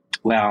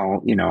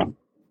 well, you know,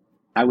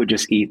 I would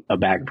just eat a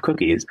bag of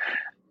cookies.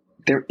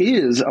 There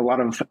is a lot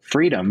of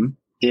freedom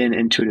in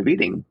intuitive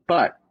eating,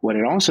 but what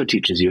it also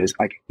teaches you is,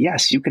 like,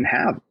 yes, you could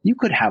have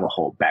a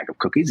whole bag of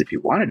cookies if you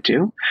wanted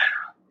to,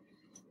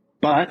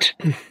 but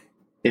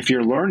if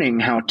you're learning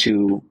how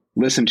to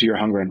listen to your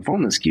hunger and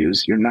fullness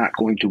cues, you're not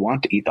going to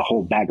want to eat the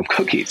whole bag of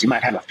cookies. You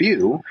might have a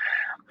few,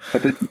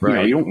 but you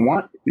know, you don't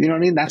want, you know what I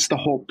mean? That's the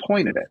whole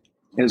point of it,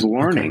 is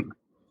learning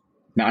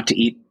not to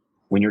eat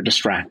when you're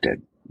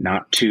distracted,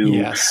 not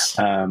to,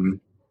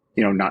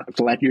 not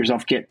to let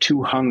yourself get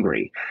too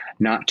hungry,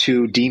 not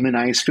to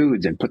demonize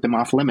foods and put them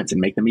off limits and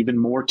make them even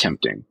more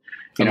tempting.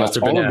 Unless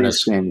they're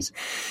bananas. All of these things.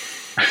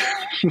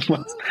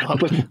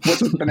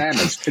 What's with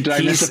bananas? Did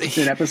I miss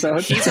an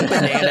episode? He's a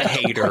banana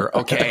hater.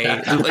 Okay,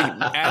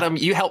 Adam,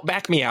 you help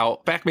back me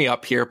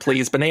up here,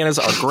 please. Bananas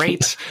are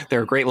great.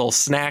 They're a great little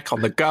snack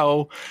on the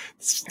go.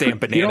 Damn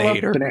banana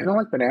hater. You don't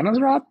like bananas,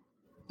 Rob?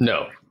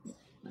 No.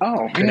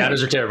 Oh,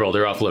 bananas are terrible.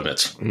 They're off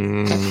limits.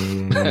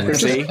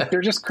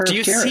 They're just curved. Do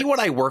you carrots. see what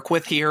I work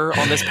with here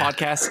on this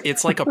podcast?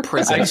 It's like a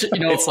prison.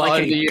 It's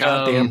like a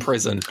goddamn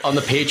prison. On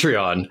the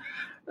Patreon,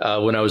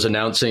 when I was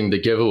announcing the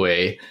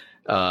giveaway,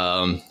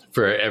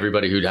 for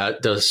everybody who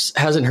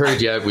hasn't heard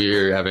yet,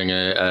 we're having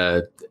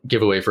a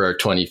giveaway for our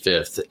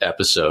 25th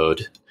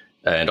episode,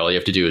 and all you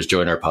have to do is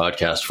join our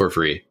podcast for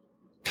free.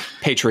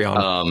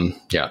 Patreon.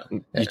 Yeah.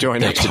 You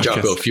join Thanks to our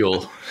Jocko podcast.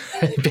 Fuel.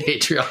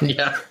 Patreon,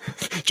 yeah.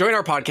 Join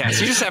our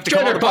podcast. You just have to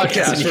Join call our our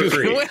podcast for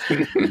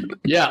free.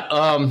 Yeah.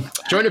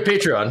 Join our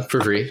Patreon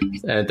for free.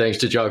 And thanks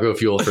to Jocko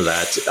Fuel for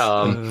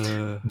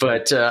that.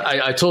 But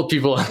I told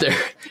people out there,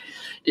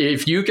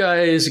 if you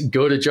guys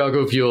go to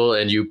Jocko Fuel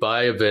and you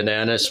buy a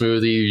banana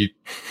smoothie,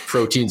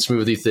 protein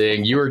smoothie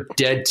thing, you are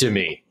dead to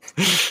me.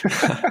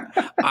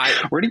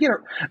 Where do you get?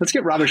 Let's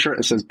get Rob a shirt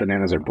that says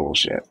 "Bananas are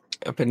bullshit."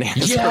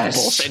 Bananas are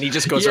bullshit, and he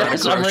just goes around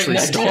the grocery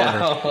store.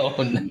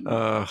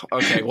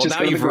 Okay, well, Just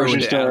now you've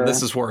ruined it. store.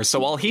 This is worse. So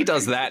while he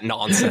does that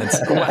nonsense,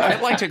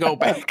 I'd like to go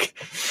back.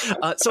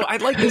 So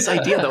I'd like this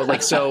idea though.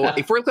 Like, so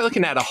if we're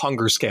looking at a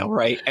hunger scale,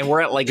 right, and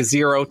we're at like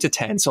 0 to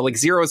 10. So like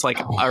 0 is like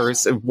or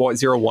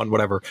 0, 1,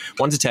 whatever.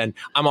 1 to 10.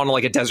 I'm on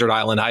like a desert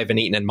island. I haven't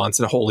eaten in months,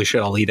 and holy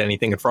shit, I'll eat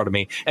anything in front of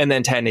me. And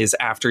then 10 is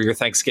after your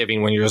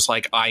Thanksgiving, when you're just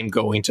like, I'm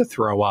going to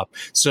throw up.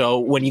 So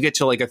when you get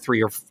to like a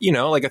 3 or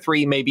like a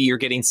 3, maybe you're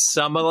getting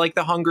some of like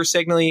the hunger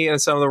signaling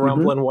and some of the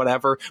rumbling,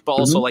 whatever. But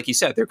also, like you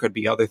said, there could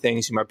be other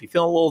things. You might be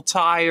feeling a little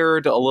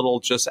tired, a little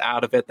just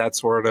out of it, that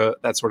sort of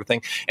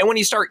thing. And when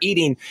you start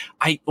eating,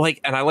 I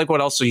like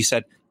what else you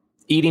said.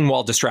 Eating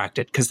while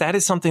distracted, because that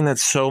is something that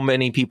so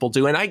many people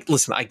do. And I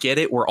get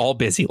it. We're all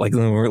busy. Like,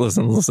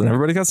 listen,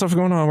 everybody got stuff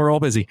going on. We're all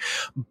busy.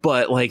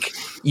 But like,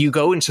 you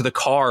go into the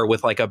car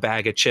with like a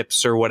bag of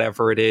chips or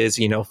whatever it is,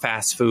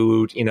 fast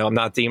food, I'm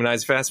not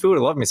demonizing fast food.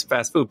 I love me some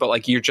fast food, but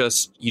like, you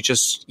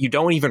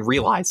don't even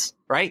realize,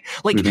 right?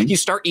 Like you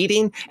start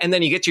eating and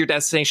then you get to your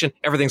destination,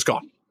 everything's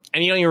gone.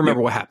 And you don't even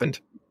remember what happened.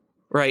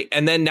 Right.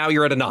 And then now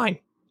you're at a 9.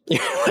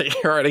 You're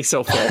already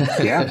so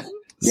full. Yeah.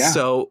 Yeah.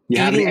 So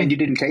and you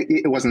didn't taste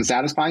it. Wasn't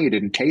satisfying. You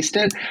didn't taste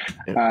it.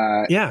 And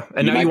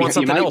now you want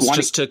something else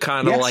just to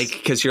kind of like,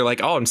 because you're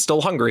like, oh, I'm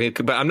still hungry,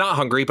 but I'm not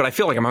hungry, but I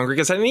feel like I'm hungry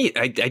because I didn't eat.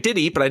 I did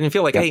eat, but I didn't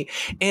feel like I ate.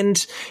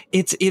 And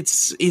it's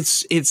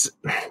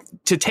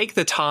to take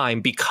the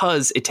time,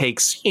 because it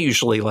takes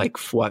usually like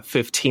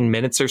 15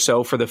 minutes or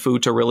so for the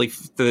food to really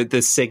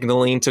the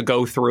signaling to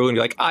go through, and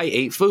you're like, I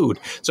ate food.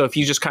 So if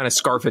you just kind of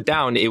scarf it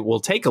down, it will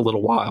take a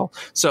little while.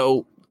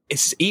 So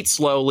eat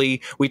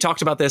slowly. We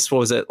talked about this. What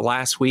was it,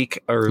 last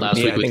week? Last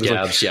week with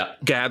Gabs,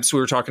 Gabs,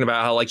 we were talking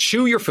about how like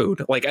chew your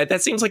food. Like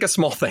that seems like a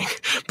small thing,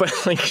 but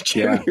like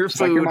chew your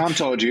food. Like your mom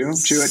told you,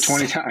 chew it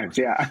 20 times.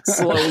 Yeah,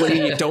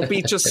 slowly. Don't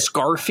be just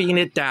scarfing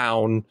it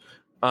down.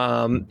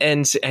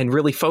 And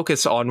really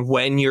focus on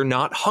when you're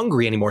not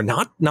hungry anymore,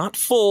 not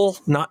full,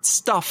 not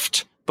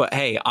stuffed. But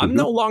hey, I'm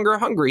no longer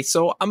hungry,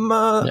 so I'm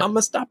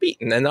gonna stop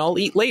eating, and I'll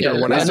eat later.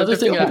 When another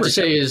thing I have to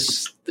say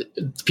is,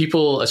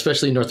 people,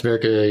 especially in North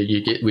America,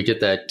 we get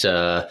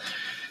that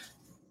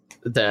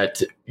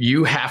that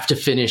you have to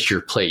finish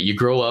your plate. You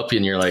grow up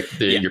and you're like,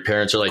 your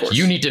parents are like,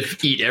 you need to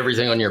eat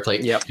everything on your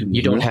plate. Yep.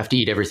 You don't have to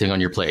eat everything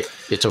on your plate.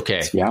 It's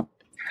okay. Yeah,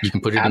 you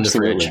can put it in the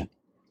fridge.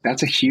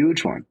 That's a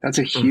huge one. That's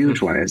a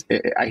huge one.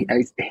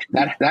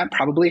 That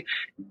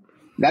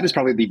is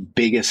probably the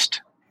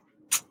biggest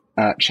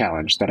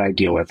challenge that I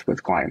deal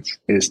with clients,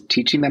 is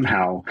teaching them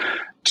how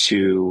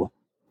to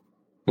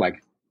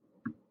like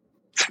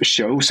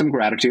show some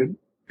gratitude.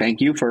 Thank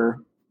you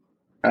for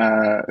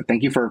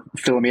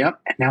filling me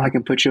up. And now I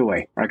can put you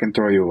away, or I can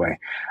throw you away.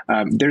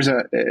 There's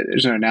an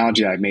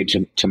analogy I made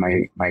to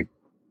my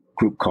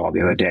group call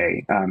the other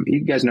day.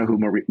 You guys know who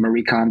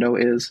Marie Kondo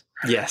is?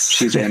 Yes.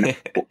 She's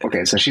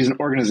so she's an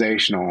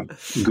organizational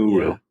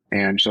guru,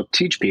 and she'll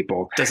teach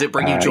people. Does it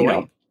bring you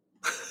joy?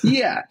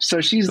 Yeah. So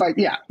she's like,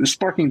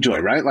 sparking joy,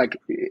 right? Like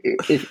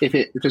if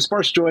it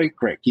sparks joy,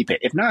 great, keep it.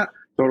 If not,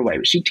 throw it away.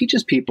 But she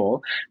teaches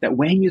people that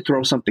when you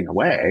throw something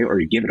away, or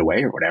you give it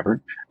away or whatever,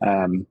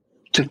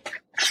 to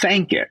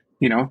thank it.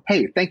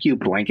 Hey, thank you,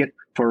 blanket,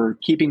 for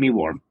keeping me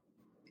warm.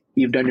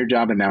 You've done your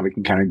job, and now we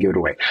can kind of give it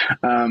away.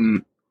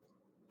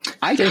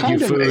 Thank you,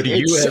 food.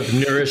 You have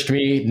nourished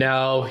me.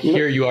 Now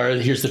here you are.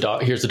 Here's the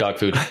dog. Here's the dog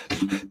food.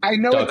 I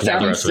know it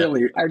sounds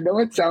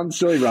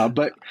silly. Rob,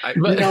 but I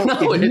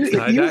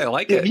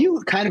like it. If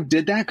you kind of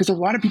did that, because a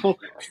lot of people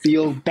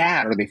feel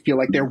bad, or they feel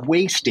like they're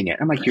wasting it.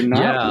 I'm like, you're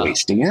not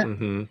wasting it.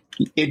 Mm-hmm.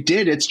 It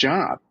did its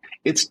job.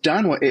 It's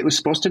done what it was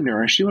supposed to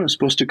nourish you, and it was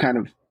supposed to kind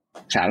of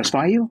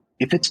satisfy you.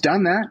 If it's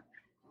done that,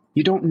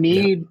 you don't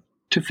need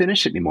to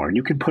finish it anymore, and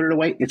you can put it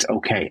away. It's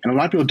okay. And a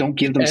lot of people don't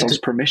give themselves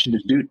permission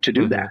to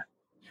do that.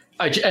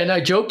 I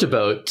joked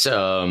about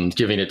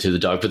giving it to the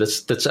dog, but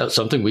that's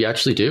something we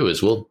actually do.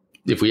 Is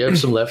if we have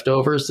some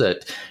leftovers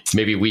that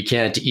maybe we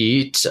can't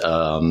eat,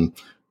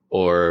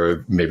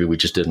 or maybe we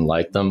just didn't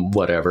like them,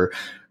 whatever,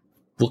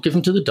 we'll give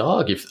them to the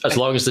dog. As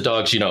long as the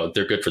dogs,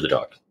 they're good for the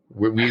dog.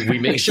 We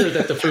make sure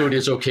that the food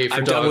is okay for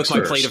dogs. I'm done with my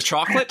plate of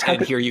chocolate,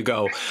 and here you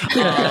go.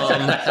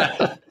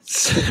 It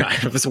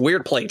was a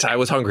weird plate. I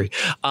was hungry,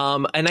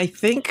 and I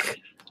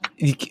think,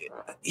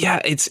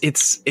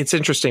 it's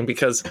interesting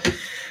because.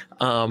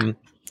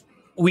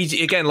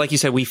 Again, like you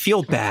said, we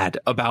feel bad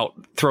about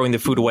throwing the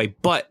food away,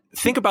 but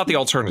think about the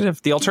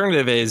alternative. The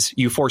alternative is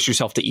you force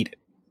yourself to eat it.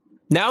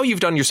 Now you've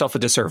done yourself a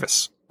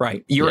disservice,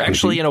 right? You're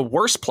actually in a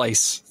worse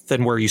place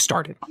than where you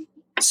started.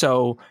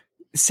 So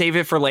save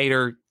it for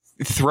later.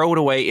 throw it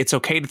away. It's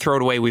okay to throw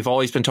it away. We've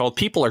always been told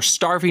people are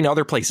starving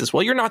other places.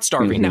 Well, you're not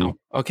starving now.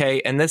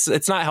 Okay. And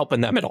it's not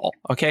helping them at all.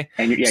 Okay.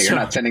 And you're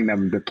not sending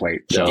them the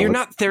plate. So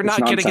they're not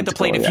going to get the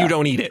plate if you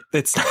don't eat it.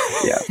 That's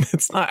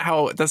not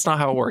how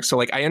it works. So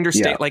like, I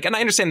understand, and I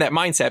understand that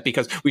mindset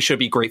because we should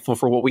be grateful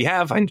for what we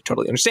have. I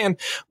totally understand,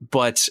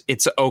 but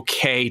it's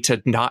okay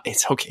to not,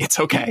 it's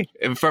okay.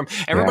 From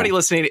everybody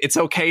listening, it's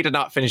okay to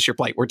not finish your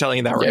plate. We're telling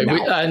you that right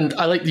now. And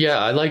I like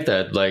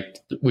that. Like,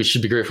 we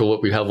should be grateful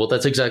what we have. Well,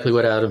 that's exactly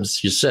what Adams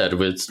just said.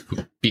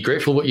 Be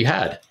grateful what you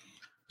had.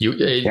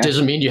 It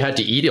doesn't mean you had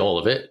to eat all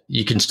of it.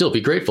 You can still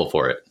be grateful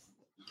for it.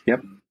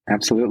 Yep,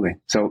 absolutely.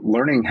 So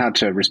learning how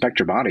to respect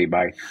your body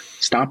by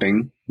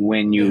stopping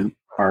when you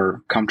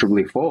are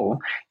comfortably full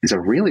is a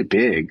really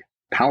big,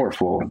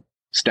 powerful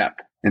step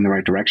in the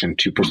right direction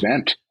to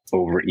prevent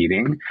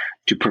overeating,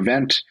 to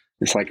prevent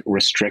this like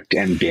restrict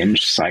and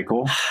binge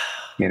cycle,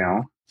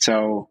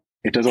 So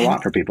it does a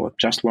lot for people,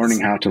 just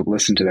learning how to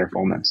listen to their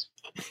fullness.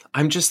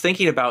 I'm just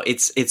thinking about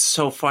it's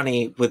so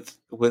funny with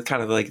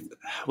kind of like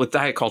with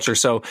diet culture.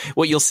 So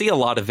what you'll see a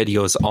lot of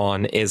videos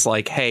on is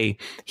like, hey,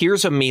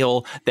 here's a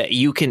meal that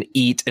you can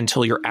eat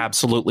until you're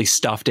absolutely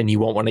stuffed and you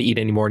won't want to eat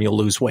anymore and you'll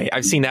lose weight.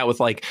 I've seen that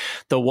with like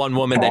the one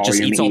woman that just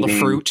eats all the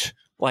fruit.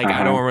 Like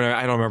I don't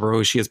remember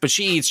who she is, but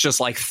she eats just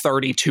like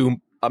 32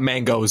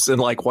 mangoes in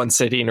like one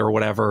sitting or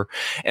whatever,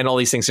 and all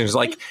these things. And it's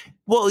like,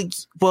 well,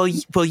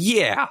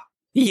 yeah.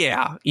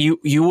 Yeah, you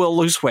will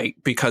lose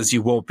weight because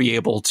you won't be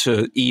able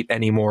to eat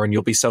anymore and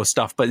you'll be so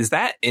stuffed. But is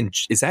that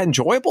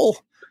enjoyable?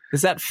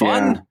 Is that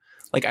fun? Yeah.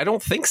 Like, I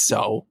don't think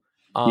so.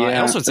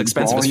 Also, it's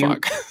expensive as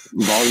fuck.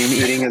 Volume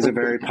eating is a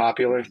very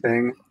popular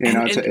thing.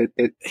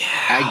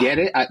 I get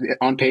it.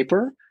 On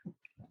paper,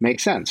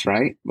 makes sense,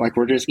 right? Like,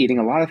 we're just eating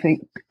a lot of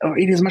things,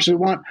 eating as much as we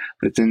want,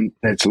 but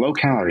it's low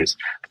calories.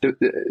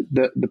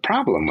 The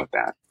problem with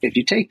that, if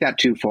you take that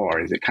too far,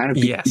 is it kind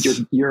of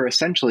you're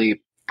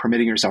essentially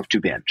permitting yourself to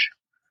binge.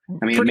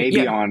 I mean,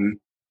 maybe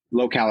on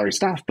low calorie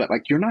stuff, but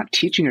like, you're not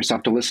teaching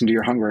yourself to listen to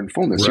your hunger and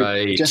fullness.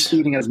 Right. You're just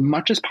eating as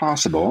much as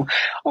possible.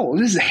 Oh,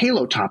 this is a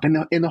Halo Top in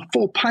the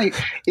full pint.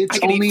 It's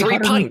only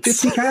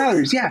 150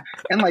 calories. Yeah.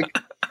 And like,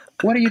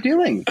 what are you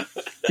doing?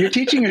 You're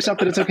teaching yourself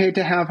that it's okay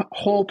to have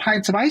whole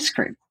pints of ice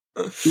cream,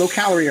 low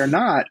calorie or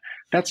not.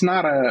 That's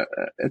not a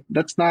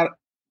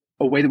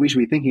way that we should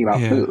be thinking about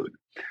food.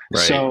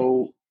 Right.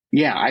 So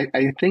yeah,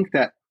 I think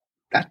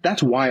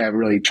that's why I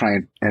really try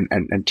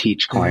and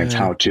teach clients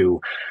how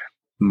to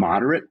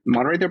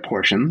moderate their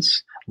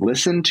portions,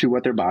 listen to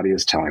what their body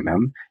is telling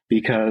them,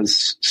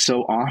 because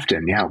so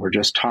often, we're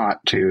just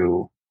taught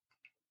to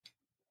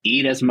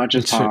eat as much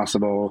as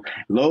possible,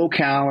 low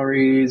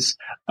calories,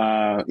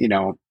 high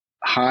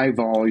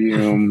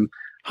volume,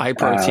 high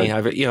protein,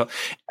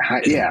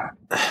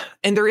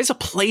 and there is a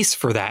place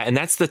for that. And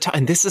that's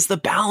and this is the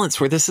balance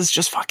where this is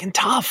just fucking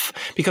tough,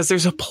 because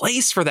there's a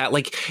place for that.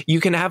 Like, you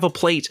can have a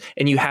plate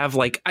and you have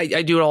like,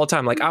 I do it all the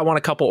time. Like, I want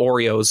a couple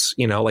Oreos,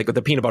 like with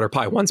the peanut butter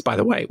pie ones, by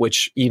the way,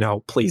 which,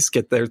 please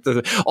get there.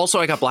 Also,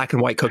 I got black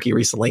and white cookie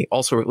recently.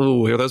 Also,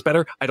 are those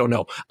better? I don't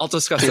know. I'll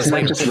discuss this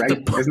later.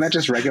 Isn't that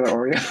just regular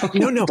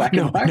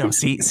Oreo? No.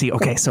 See.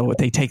 Okay. So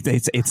they take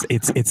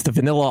it's the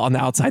vanilla on the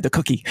outside, the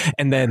cookie,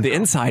 and then the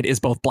inside is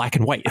both black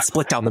and white. It's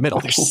split down the middle.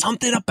 There's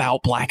something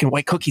about black and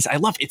white cookies I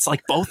love. It's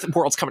like both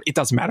worlds coming. It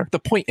doesn't matter. The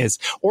point is,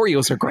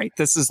 Oreos are great.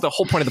 This is the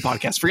whole point of the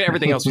podcast. Forget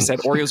everything else we said.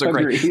 Oreos are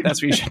great.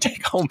 That's what you should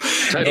take home.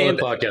 Title of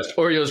the podcast: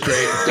 Oreos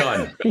great.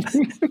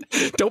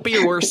 Done. Don't be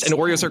your worst, and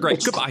Oreos are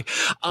great. Goodbye.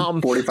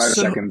 45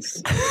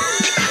 seconds.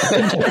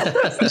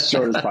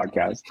 Shortest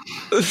podcast.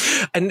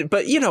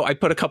 But I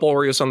put a couple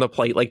Oreos on the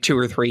plate, like 2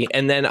 or 3,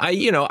 and then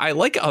I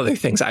like other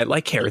things. I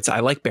like carrots.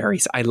 I like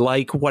berries. I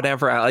like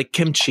whatever. I like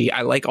kimchi.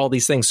 I like all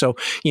these things. So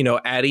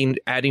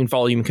adding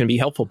volume can be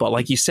helpful. But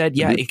like you said,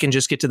 it can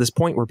just get to this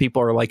point where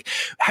people are like,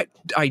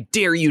 I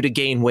dare you to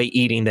gain weight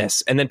eating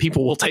this. And then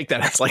people will take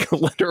that as like a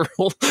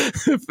literal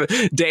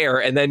dare.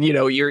 And then,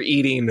 you're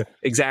eating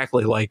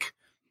exactly like,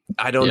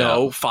 I don't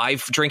know,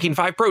 drinking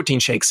 5 protein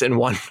shakes in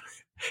one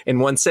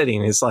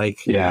sitting. Is like,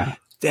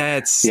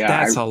 that's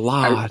a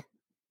lot.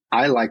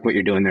 I like what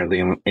you're doing there,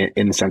 Liam,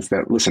 in the sense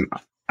that, listen,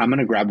 I'm going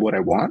to grab what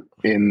I want,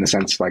 in the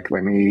sense like,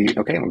 I'm going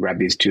to grab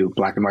these 2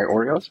 black and white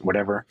Oreos,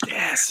 whatever.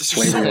 Yes, this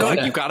is so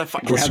good. You got to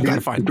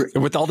find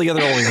with all the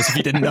other Oreos if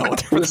you didn't know.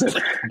 Listen,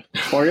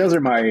 Oreos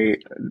are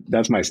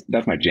that's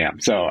my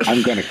jam. So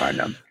I'm going to find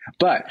them.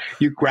 But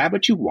you grab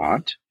what you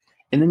want,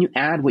 and then you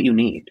add what you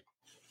need.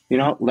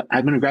 I'm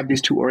going to grab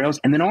these 2 Oreos,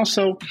 and then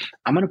also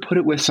I'm going to put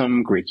it with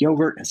some Greek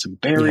yogurt and some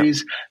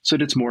berries, so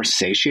that it's more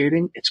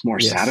satiating. It's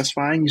more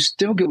satisfying. You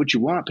still get what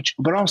you want,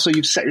 but also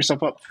you've set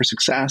yourself up for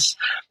success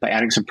by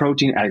adding some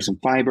protein, adding some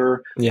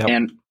fiber,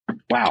 and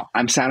wow,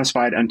 I'm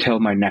satisfied until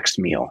my next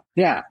meal.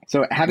 Yeah.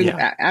 So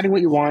adding what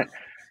you want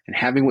and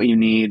having what you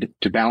need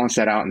to balance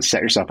that out and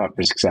set yourself up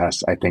for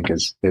success, I think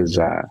is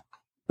a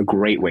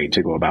great way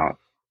to go about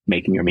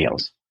making your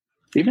meals,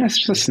 even if it's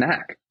just a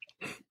snack.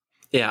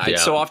 Yeah.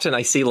 So often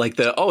I see like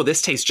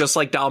this tastes just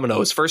like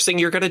Domino's. First thing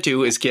you're going to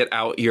do is get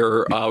out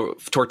your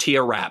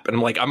tortilla wrap. And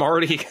I'm like, I'm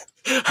already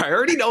I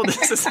already know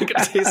this isn't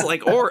going to taste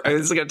like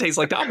it's going to taste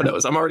like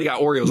Domino's. I'm already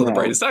got Oreos on the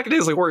brain. It's not going to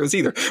taste like Oreos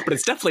either, but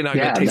it's definitely not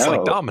going to taste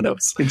like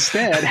Domino's.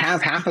 Instead,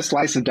 have half a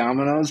slice of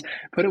Domino's,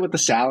 put it with the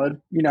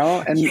salad,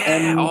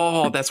 and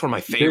oh, that's one of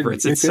my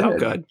favorites. It's so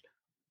good.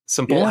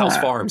 Some Bullhouse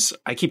Farms.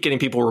 I keep getting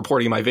people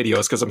reporting my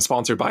videos because I'm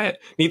sponsored by it.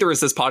 Neither is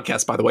this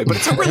podcast, by the way, but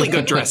it's a really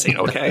good dressing.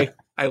 Okay,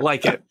 I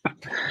like it.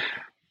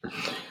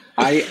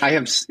 I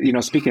have,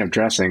 speaking of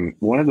dressing,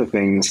 one of the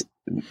things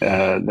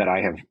that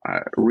I have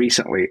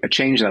recently, a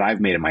change that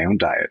I've made in my own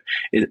diet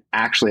is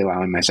actually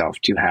allowing myself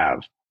to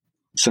have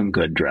some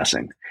good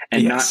dressing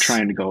and not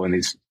trying to go in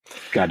these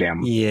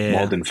goddamn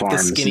Walden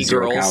Farms, the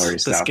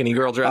skinny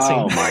girl dressing.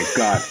 Oh my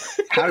God.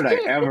 How did I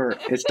ever?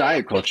 It's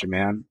diet culture,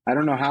 man. I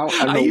don't know how.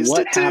 I don't know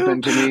what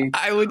happened to me.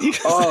 I would use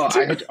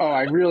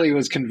I really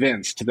was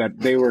convinced that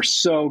they were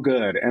so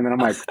good. And then I'm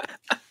like,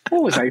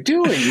 what was I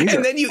doing?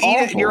 And then you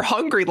eat it and you're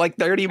hungry like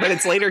 30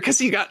 minutes later because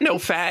you got no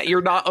fat.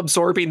 You're not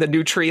absorbing the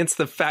nutrients,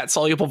 the fat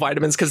soluble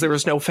vitamins because there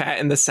was no fat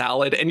in the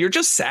salad. And you're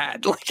just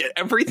sad. Like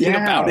everything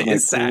about it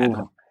is sad.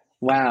 Ooh.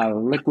 Wow,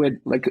 liquid,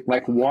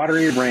 like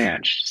watery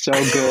ranch. So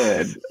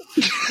good.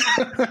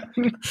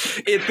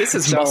 This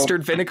is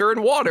mustard, vinegar,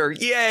 and water.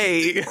 Yay.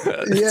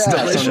 It's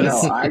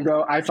delicious.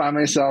 So I find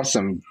myself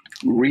some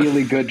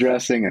really good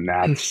dressing, and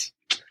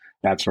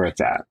that's where it's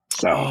at.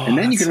 So, and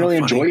then you can really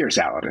enjoy your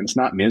salad, and it's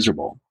not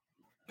miserable.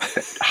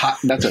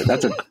 That's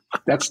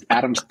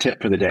Adam's tip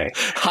for the day.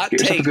 Hot Get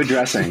yourself take. a good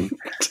dressing.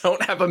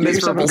 Don't have a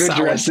miserable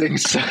salad. Dressing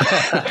so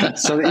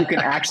that you can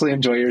actually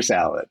enjoy your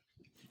salad.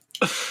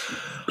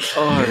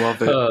 Oh, I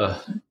love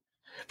it.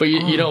 But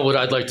you know what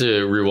I'd like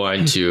to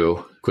rewind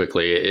to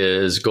quickly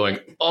is going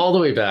all the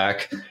way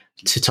back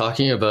to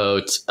talking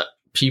about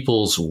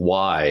people's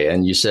why.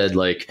 And you said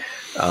like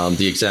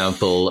the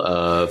example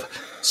of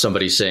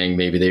somebody saying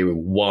maybe they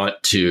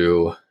want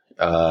to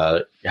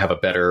have a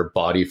better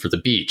body for the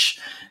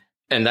beach.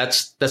 And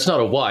that's not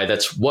a why,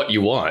 that's what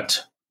you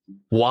want.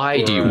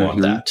 Why do you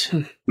want that?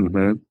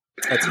 Mm-hmm.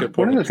 That's a good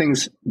point. One of the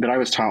things that I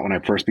was taught when I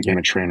first became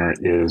a trainer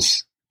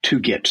is to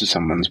get to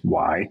someone's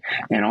why.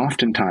 And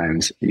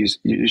oftentimes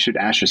you should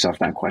ask yourself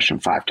that question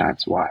 5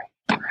 times. Why?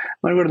 I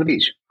want to go to the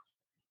beach.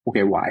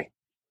 Okay. Why?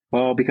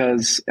 Well,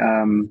 because,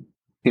 I want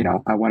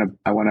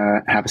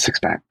to have a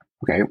 6-pack.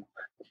 Okay.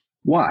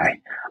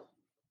 Why?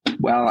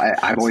 Well,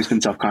 I've always been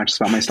self-conscious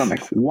about my stomach.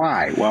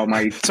 Why? Well,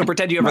 so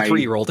pretend you have a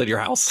 3-year-old at your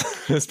house.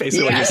 That's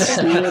basically what you're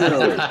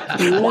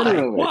saying.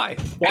 Literally. Why?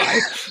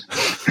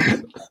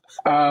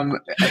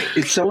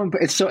 It's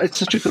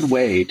such a good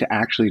way to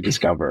actually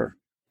discover.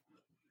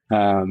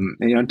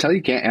 Until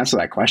you can't answer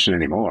that question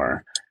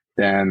anymore,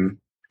 then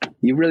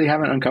you really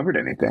haven't uncovered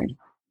anything.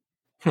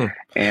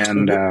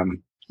 And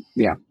go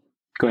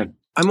ahead.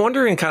 I'm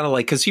wondering, kind of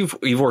like, because you've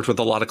worked with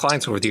a lot of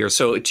clients over the years.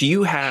 So do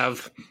you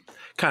have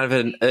kind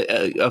of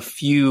a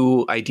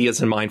few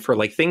ideas in mind for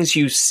like things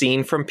you've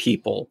seen from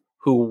people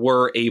who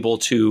were able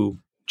to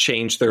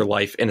change their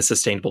life in a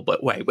sustainable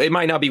way? It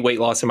might not be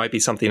weight loss. It might be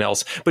something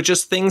else, but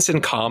just things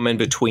in common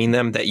between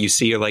them that you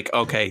see are like,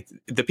 okay,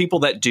 the people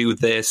that do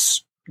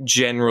this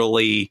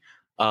generally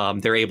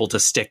they're able to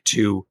stick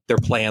to their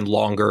plan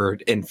longer,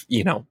 and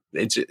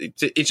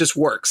it just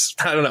works.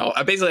 I don't know.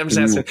 Basically, I'm just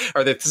asking: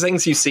 are there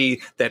things you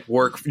see that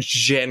work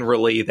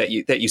generally that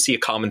you see a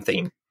common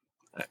theme?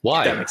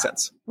 Why? If that makes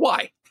sense.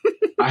 Why?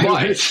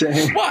 I would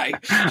say why?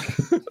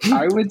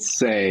 I would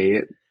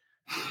say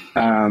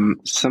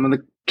some of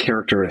the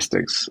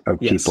characteristics of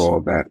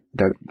people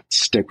that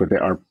stick with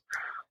it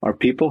are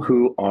people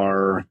who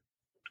are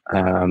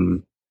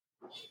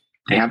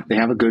they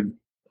have a good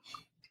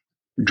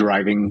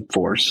driving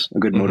force, a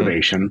good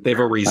motivation. They have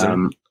a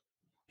reason.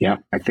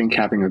 I think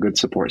having a good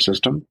support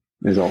system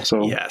is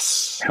also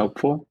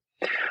helpful.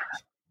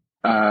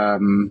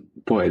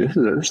 Boy, this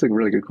is a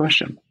really good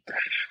question.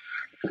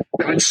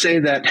 I would say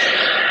that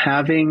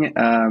having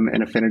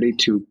an affinity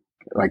to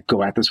like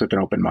go at this with an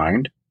open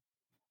mind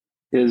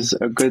is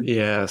a good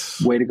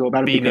way to go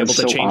about it. Being able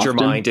to change your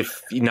mind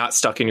if you're not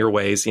stuck in your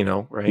ways,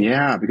 right?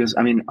 Yeah, because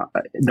I mean,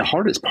 the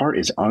hardest part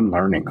is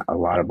unlearning a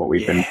lot of what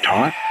we've been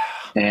taught.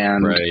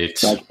 And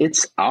like,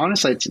 it's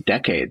honestly, it's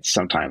decades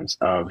sometimes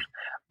of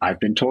I've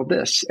been told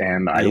this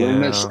and I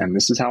learned this and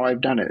this is how I've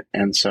done it.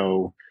 And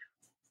so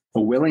a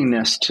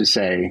willingness to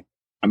say,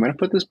 I'm going to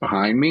put this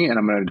behind me and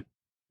I'm going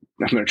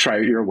to try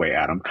it your way,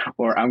 Adam,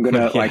 or I'm going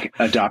to like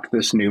adopt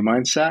this new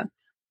mindset.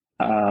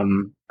 I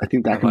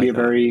think that can be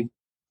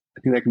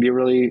a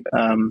really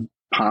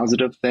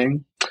positive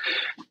thing.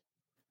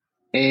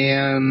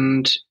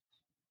 And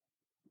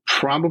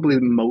probably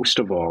most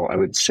of all, I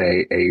would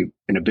say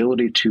an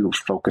ability to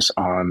focus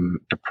on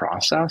the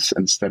process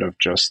instead of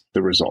just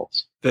the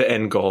results. The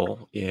end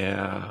goal.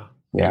 Yeah.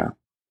 Yeah.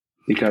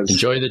 Because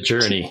enjoy the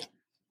journey.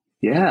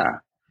 Yeah. I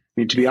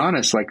mean, to be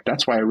honest, like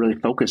that's why I really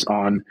focus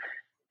on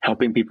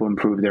helping people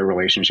improve their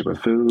relationship with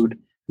food,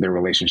 their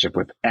relationship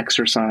with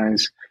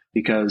exercise,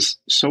 because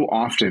so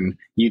often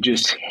you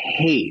just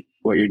hate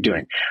what you're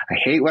doing. I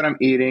hate what I'm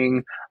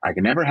eating. I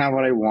can never have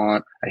what I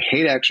want. I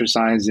hate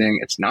exercising.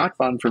 It's not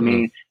fun for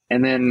me.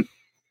 And then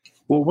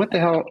well, what the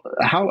hell?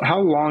 How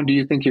long do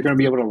you think you're going to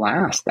be able to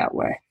last that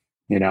way?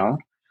 You know,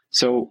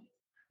 so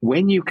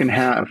when you can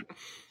have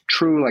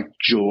true like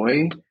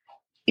joy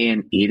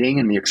in eating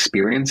and the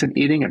experience in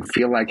eating and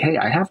feel like, hey,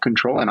 I have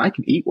control and I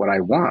can eat what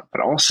I want,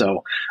 but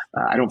also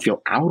I don't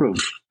feel out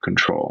of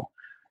control.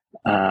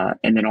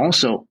 And then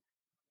also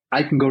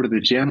I can go to the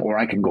gym, or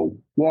I can go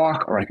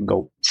walk, or I can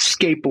go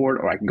skateboard,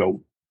 or I can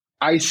go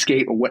ice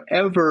skate, or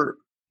whatever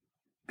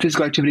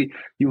physical activity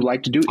you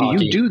like to do.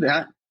 Hockey. You do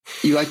that.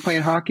 You like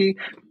playing hockey?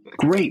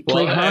 Great.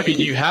 Play hockey. I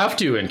mean, you have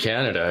to in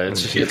Canada.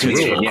 It's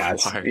real. Yeah,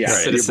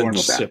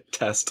 citizenship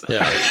test.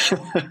 Yeah.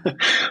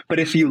 But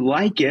if you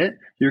like it,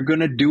 you're going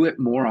to do it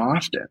more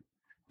often.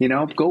 You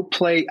know, go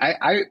play.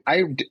 I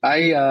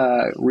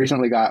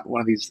recently got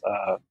one of these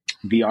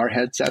VR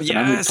headsets.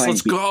 Yes,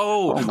 let's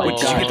go. Oh my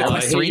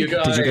God. Did you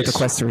get the Quest 3? Did you get the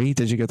Quest 3?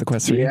 Did you get the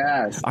Quest 3?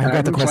 Yes. I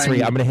got the Quest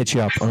 3. I'm going to hit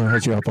you up.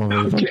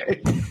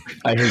 Okay.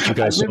 I hate you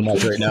guys so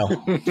much right now.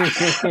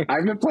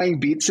 I've been playing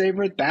Beat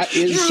Saber. That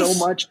is so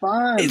much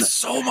fun. It's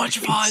so much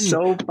fun. It's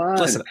so fun.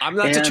 Listen, I'm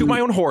not to toot my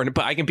own horn,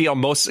 but I can be on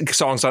most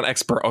songs on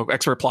Expert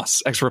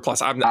Plus.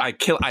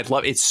 I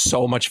love it's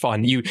so much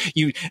fun.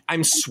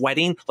 I'm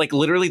sweating. Like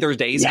literally there's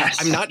days.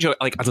 Yes. I'm not joking.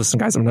 Like, listen,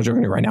 guys, I'm not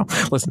joking right now.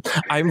 Listen,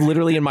 I'm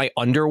literally in my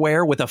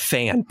underwear with a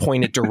fan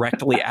pointed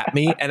directly at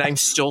me, and I'm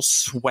still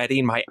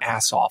sweating my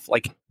ass off.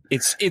 Like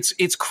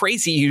it's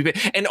crazy.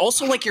 And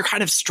also like you're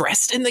kind of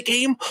stressed in the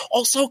game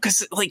also,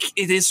 because like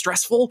it is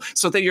stressful,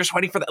 so that you're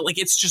sweating for that. Like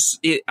it's just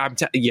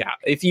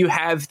if you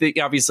have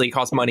obviously it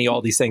costs money,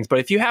 all these things, but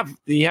if you have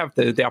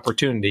the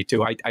opportunity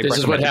to, I this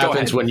is what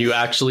happens when you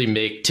actually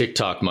make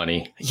TikTok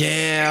money.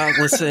 Yeah,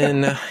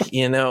 listen,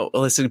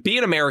 be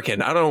an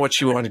American. I don't know what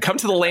you want. Come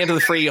to the land of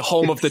the free,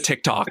 home of the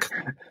TikTok.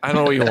 I don't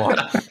know what you want.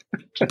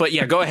 But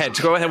yeah, go ahead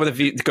with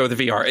the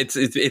VR.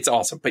 It's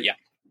awesome. But yeah.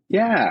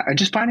 Yeah, and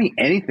just finding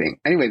anything.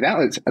 Anyway, that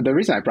was the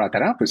reason I brought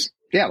that up was,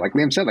 yeah, like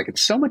Liam said, like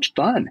it's so much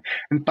fun.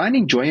 And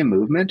finding joy in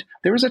movement,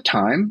 there was a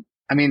time,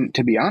 I mean,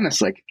 to be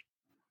honest, like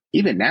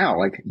even now,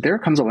 like there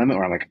comes a limit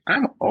where I'm like,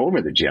 I'm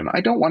over the gym.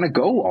 I don't want to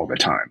go all the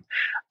time.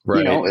 Right.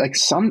 You know, like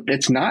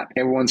it's not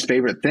everyone's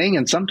favorite thing.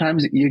 And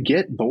sometimes you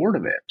get bored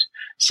of it.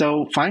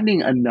 So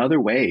finding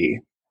another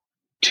way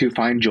to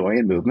find joy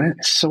in movement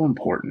is so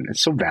important.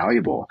 It's so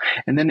valuable.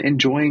 And then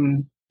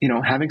enjoying,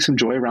 having some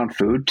joy around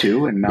food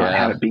too, and not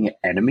have it being an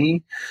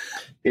enemy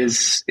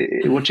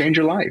it will change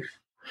your life.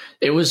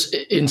 It was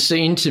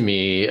insane to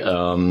me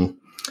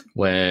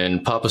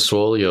when Papa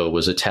Swolio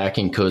was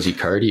attacking Cozy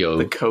Cardio.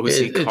 The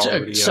Cozy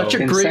Cardio. It's such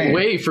a great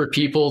way for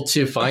people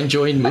to find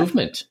joy in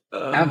movement.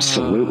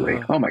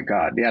 Absolutely. Oh my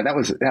God. Yeah,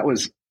 that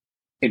was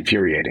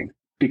infuriating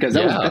because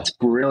that's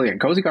brilliant.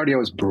 Cozy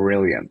Cardio is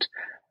brilliant.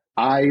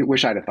 I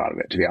wish I'd have thought of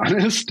it, to be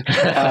honest.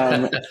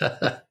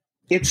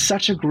 It's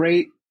such a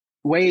great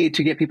way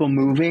to get people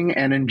moving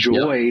and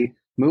enjoy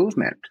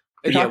movement.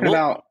 You're talking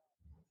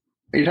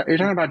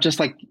about just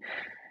like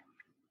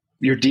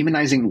you're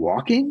demonizing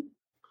walking.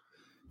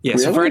 Yeah,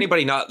 really? So for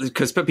anybody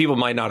because people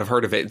might not have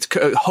heard of it,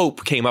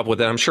 Hope came up with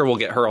it. I'm sure we'll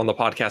get her on the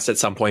podcast at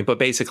some point. But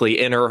basically,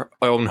 in her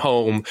own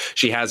home,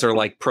 she has her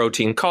like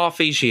protein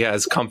coffee. She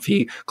has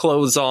comfy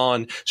clothes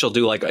on. She'll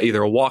do like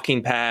either a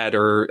walking pad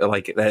or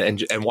like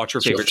and watch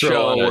her favorite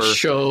show or a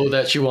show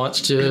that she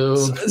wants to,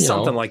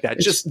 something like that.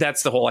 Just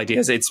that's the whole idea.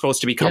 Is it's supposed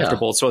to be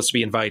comfortable. It's supposed to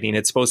be inviting.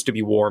 It's supposed to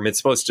be warm. It's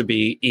supposed to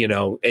be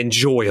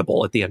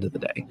enjoyable at the end of the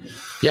day.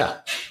 Yeah.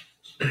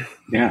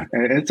 Yeah,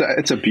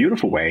 it's a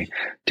beautiful way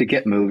to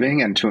get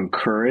moving and to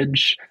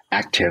encourage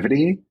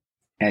activity,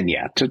 and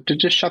to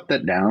just shut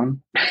that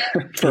down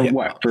for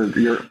what for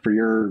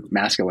your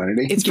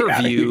masculinity. It's for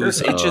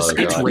views.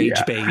 It's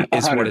rage bait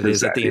is what it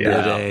is at the end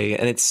of the day,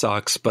 and it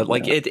sucks. But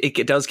like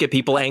it does get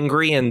people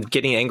angry, and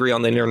getting angry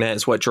on the internet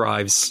is what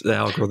drives the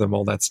algorithm,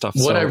 all that stuff.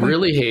 What I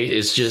really hate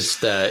is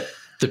just that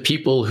the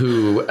people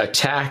who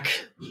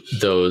attack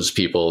those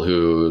people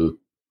who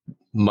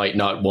might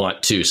not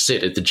want to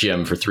sit at the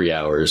gym for 3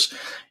 hours.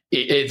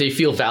 They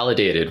feel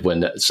validated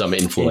when some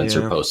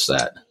influencer posts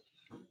that.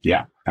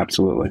 Yeah,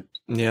 absolutely.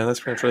 Yeah, that's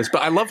pretty true.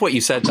 But I love what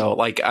you said, though.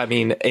 Like, I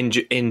mean,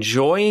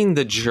 enjoying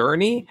the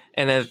journey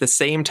and at the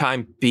same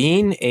time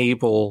being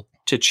able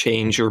to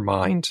change your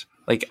mind.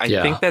 Like, I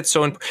think that's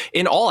so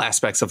in all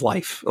aspects of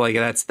life. Like,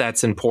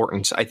 that's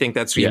important. I think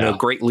that's,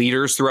 great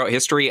leaders throughout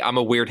history. I'm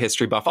a weird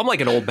history buff. I'm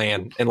like an old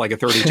man in like a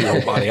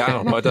 32-year-old body. I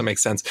don't know if that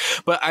makes sense.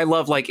 But I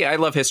love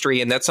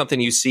history. And that's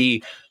something you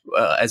see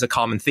as a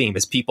common theme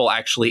is people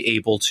actually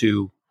able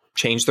to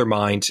change their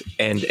mind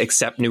and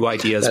accept new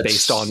ideas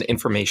based on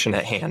information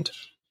at hand.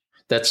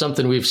 That's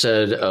something we've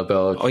said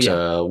about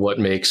what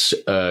makes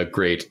a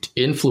great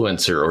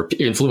influencer or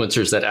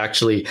influencers that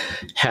actually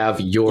have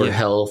your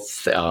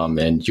health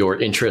and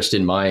your interest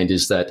in mind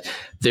is that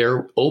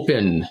they're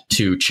open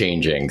to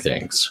changing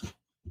things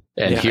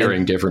and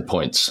hearing different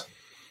points.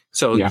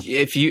 So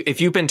if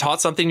you've been taught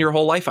something your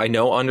whole life, I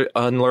know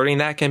unlearning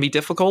that can be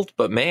difficult.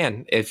 But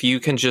man, if you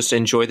can just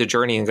enjoy the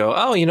journey and go,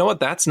 oh, you know what?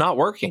 That's not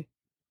working.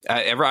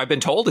 I've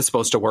been told it's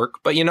supposed to work,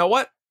 but you know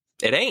what?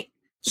 It ain't.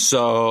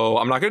 So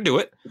I'm not going to do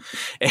it,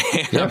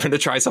 and I'm going to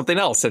try something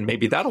else, and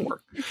maybe that'll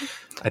work.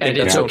 I think and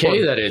it's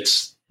okay that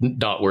it's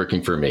not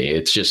working for me.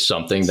 It's just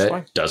something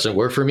that doesn't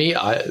work for me.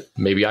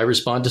 Maybe I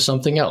respond to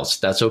something else.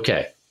 That's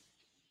okay.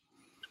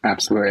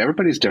 Absolutely.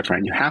 Everybody's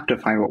different. You have to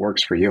find what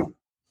works for you.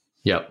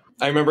 Yep.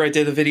 I remember I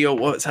did a video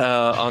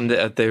on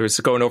there was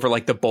going over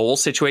like the bowl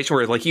situation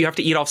where like you have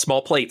to eat off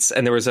small plates,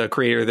 and there was a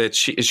creator that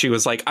she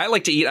was like, I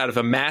like to eat out of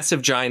a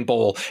massive giant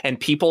bowl, and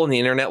people on the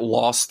internet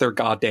lost their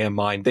goddamn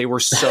mind. They were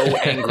so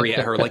angry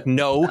at her, like,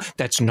 no,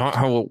 that's not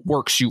how it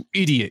works, you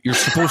idiot. You're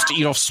supposed to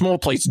eat off small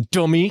plates,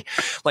 dummy.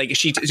 Like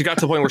she got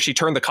to the point where she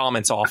turned the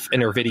comments off in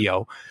her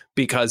video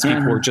because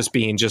people were just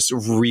being just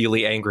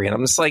really angry, and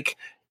I'm just like,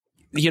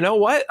 you know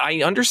what?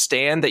 I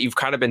understand that you've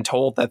kind of been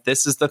told that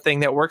this is the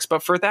thing that works,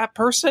 but for that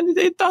person,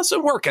 it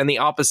doesn't work, and the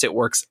opposite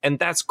works, and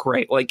that's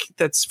great. Like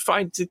that's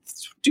fine.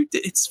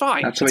 It's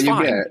fine. That's what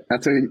you get.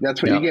 That's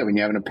what you get when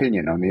you have an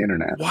opinion on the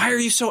internet. Why are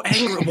you so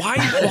angry?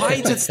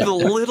 Why just the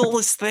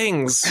littlest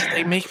things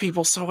they make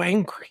people so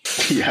angry?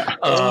 Yeah.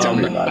 Tell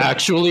me about it.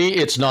 Actually,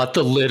 it's not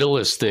the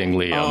littlest thing,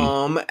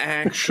 Liam.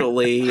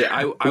 Actually,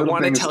 I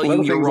want to tell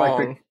you you're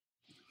wrong.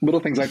 Little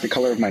things like the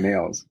color of my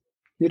nails.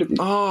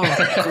 Oh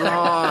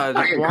God!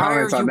 I get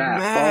comments on that.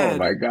 Mad. Oh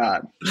my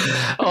God!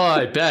 Oh,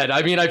 I bet.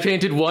 I mean, I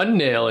painted one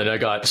nail and I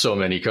got so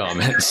many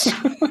comments.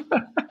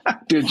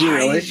 Did you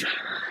really?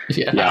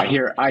 Yeah. I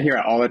hear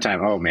it all the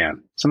time. Oh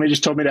man! Somebody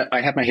just told me that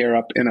I have my hair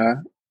up in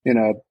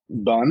a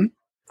bun,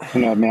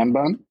 in a man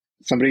bun.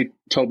 Somebody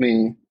told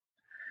me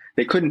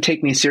they couldn't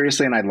take me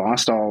seriously, and I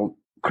lost all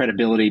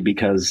credibility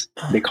because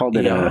they called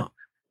it a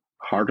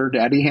harder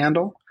daddy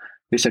handle.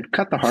 They said,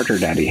 cut the harder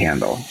daddy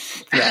handle.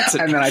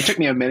 And then I took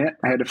me a minute.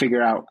 I had to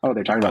figure out,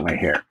 they're talking about my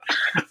hair.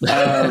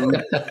 I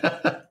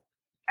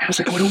was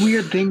like, what a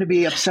weird thing to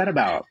be upset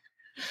about.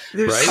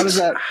 Right?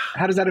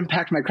 How does that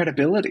impact my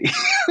credibility?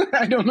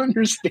 I don't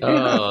understand.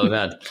 Oh,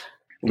 man.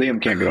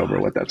 Liam can't get over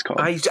what that's called.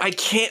 I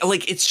can't,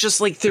 like, it's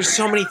just like there's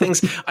so many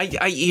things. I've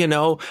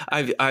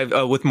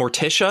with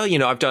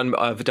Morticia, I've done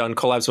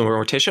collabs with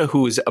Morticia,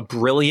 who is a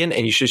brilliant,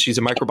 and she's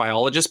a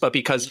microbiologist, but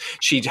because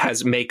she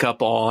has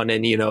makeup on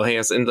and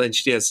and then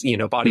she has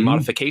body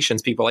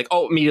modifications, people are like,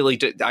 immediately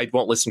I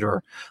won't listen to her.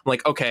 I'm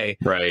like, okay,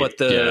 right, but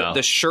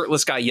the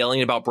shirtless guy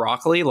yelling about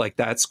broccoli, like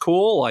that's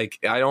cool. Like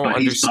I don't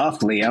understand. He's buff,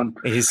 Liam.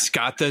 He's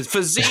got the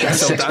physique,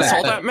 so that's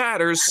all that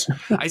matters.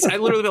 I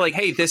literally be like,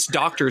 hey, this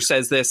doctor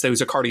says this. There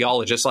was a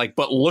cardiologist, like,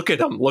 but look at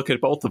them, look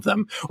at both of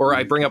them. Or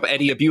I bring up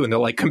Eddie Abu and they're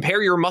like,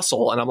 compare your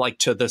muscle, and I'm like,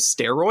 to the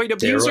steroid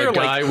abuser,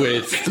 guy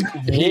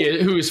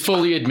who's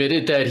fully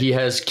admitted that he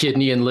has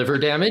kidney and liver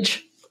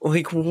damage.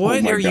 Like,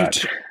 what are you?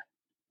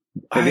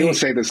 And they will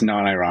say this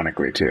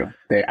non-ironically too.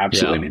 They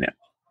absolutely mean it.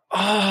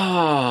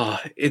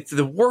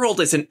 The world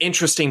is an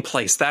interesting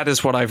place. That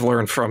is what I've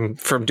learned from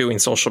doing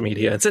social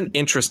media. It's an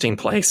interesting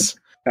place.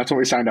 That's what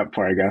we signed up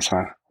for, I guess,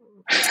 huh?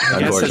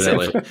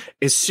 Unfortunately,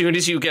 as soon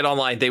as you get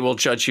online, they will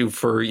judge you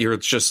for your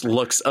just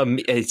looks.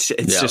 It's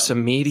just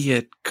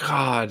immediate.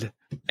 God.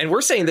 And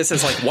we're saying this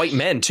as like white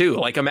men too.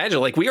 Like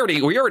imagine, like we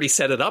already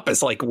set it up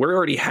as like we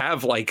already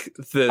have like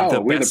we're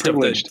best the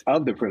privileged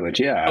of the privilege.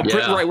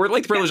 Right. We're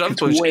like the privileged of the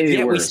privilege.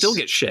 Yeah, we still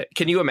get shit.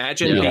 Can you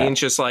imagine being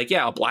just like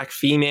a black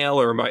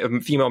female or a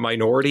female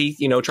minority,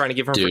 trying to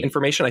give her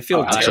information? I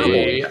feel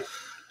terrible.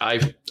 I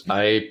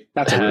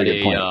had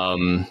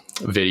a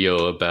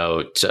video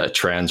about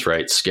trans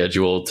rights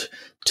scheduled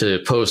to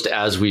post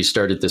as we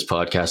started this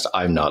podcast.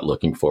 I'm not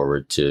looking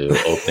forward to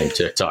opening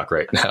TikTok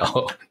right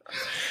now.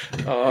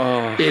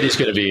 It is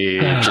going to be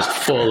just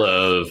full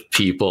of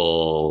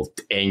people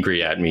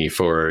angry at me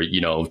for,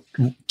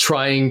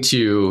 trying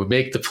to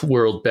make the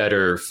world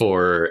better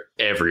for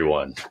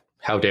everyone.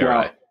 How dare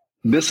I?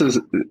 This is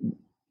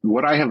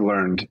what I have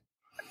learned.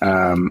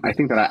 I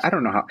think that I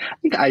don't know how. I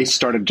think I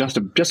started just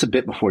a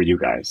bit before you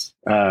guys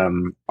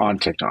on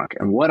TikTok,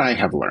 and what I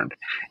have learned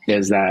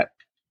is that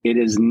it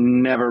is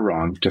never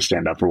wrong to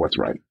stand up for what's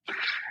right.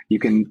 You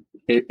can,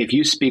 if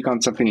you speak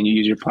on something and you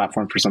use your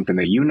platform for something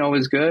that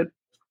is good,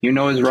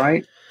 is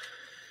right,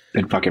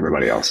 then fuck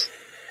everybody else.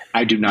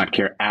 I do not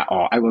care at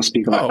all. I will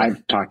speak about.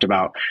 I've talked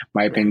about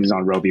my opinions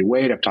on Roe v.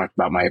 Wade. I've talked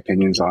about my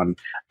opinions on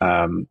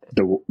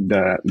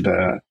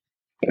the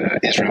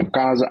Israel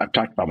Gaza. I've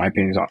talked about my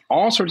opinions on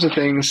all sorts of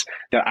things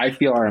that I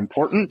feel are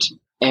important,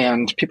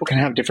 and people can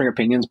have different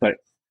opinions, but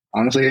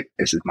honestly,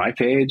 this is my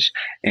page,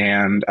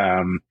 and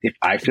if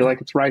I feel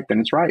like it's right, then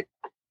it's right,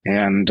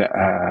 and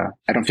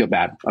I don't feel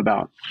bad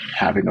about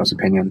having those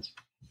opinions.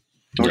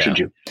 Nor should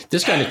you.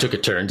 This kind of took a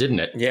turn,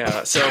 didn't it?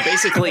 Yeah. So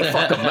basically,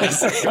 fuck them.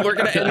 We're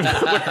gonna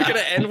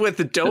end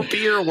with don't be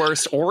your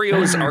worst.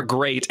 Oreos are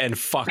great, and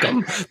fuck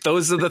them.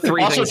 Those are the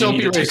three also, things. Don't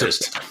be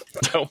racist.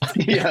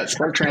 Yes,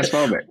 or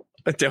transphobic.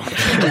 Don't.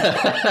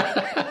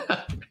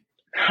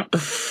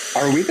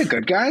 Are we the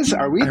good guys?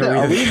 Are we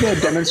the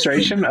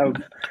demonstration of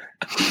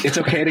it's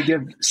okay to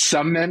give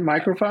some men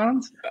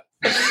microphones?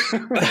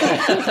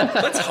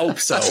 Let's hope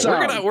so.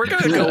 We're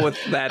gonna go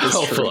with that.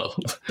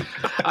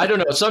 I don't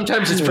know.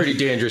 Sometimes it's pretty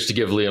dangerous to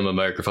give Liam a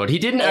microphone. He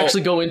didn't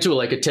actually go into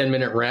like a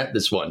 10-minute rant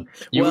this one.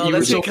 You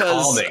were so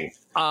calming.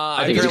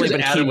 I think it's because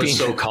Adam was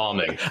so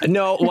calming.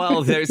 No,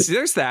 well,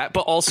 there's that,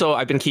 but also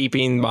I've been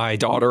keeping my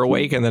daughter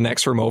awake in the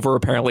next room over,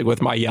 apparently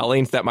with my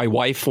yelling, that my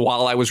wife,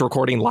 while I was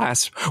recording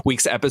last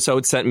week's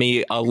episode, sent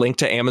me a link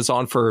to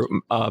Amazon for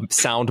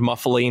sound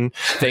muffling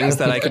things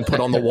that I can put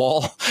on the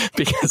wall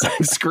because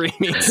I'm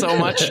screaming so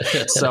much.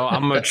 So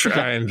I'm going to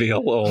try and be a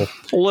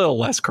little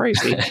less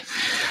crazy.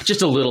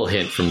 Just a little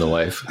hint from the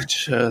wife.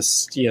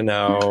 Just,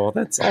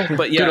 that's all.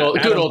 But yeah,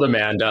 good old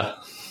Amanda.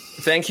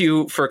 Thank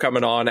you for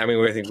coming on. I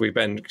mean, I think we've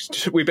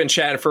been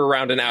chatting for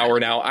around an hour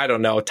now. I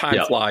don't know.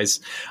 Time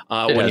flies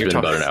when you're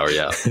talking about an hour.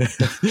 Yeah.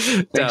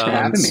 Thanks for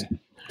having me.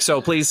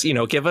 So please,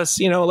 give us,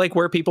 like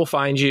where people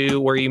find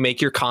you, where you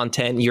make your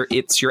content, your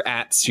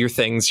ats, your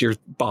things, your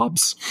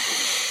bobs.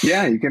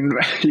 Yeah, you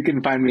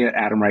can find me at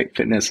Adam Wright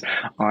Fitness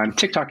on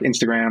TikTok,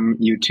 Instagram,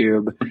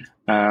 YouTube.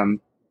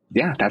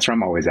 Yeah, that's where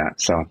I'm always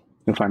at. So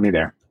you'll find me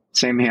there.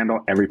 Same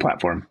handle, every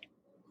platform.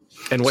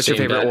 And what's your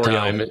favorite Oreo?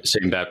 Time,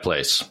 same bad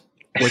place.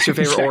 What's your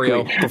favorite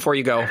Oreo before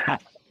you go?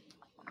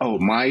 Oh,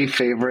 my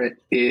favorite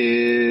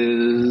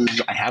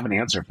is... I have an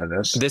answer for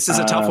this. This is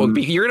a tough one.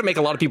 You're going to make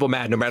a lot of people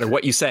mad no matter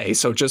what you say.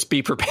 So just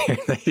be prepared.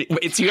 You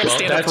got to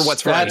stand up for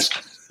what's right.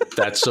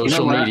 That's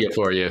social media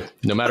for you.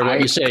 No matter what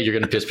you say, you're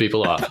going to piss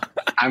people off.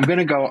 I'm going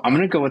to go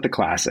with the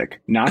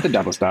classic, not the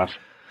double stuff,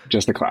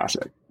 just the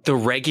classic. The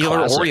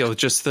regular Oreo,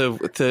 just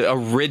the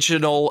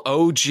original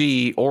OG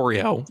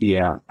Oreo.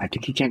 Yeah, I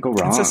think you can't go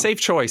wrong. It's a safe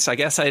choice. I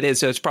guess it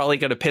is. It's probably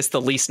going to piss the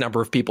least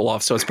number of people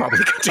off, so it's probably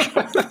good to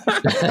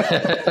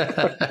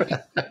go.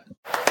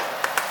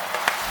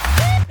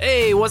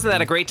 Hey, wasn't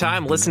that a great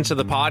time? Listen to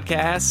the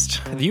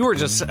podcast. You were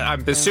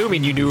I'm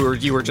assuming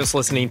you were just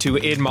listening to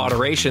in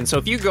moderation. So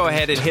if you go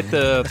ahead and hit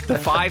the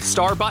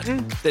 5-star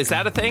button, is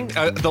that a thing?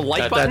 The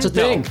like button? That's a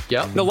thing.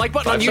 Yeah. The like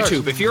button on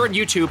YouTube. If you're on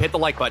YouTube, hit the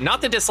like button,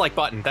 not the dislike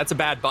button. That's a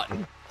bad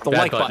button. The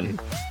like button.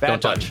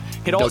 Don't touch.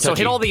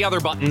 Hit all the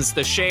other buttons.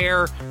 The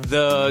share.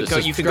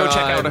 You can go check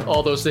out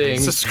all those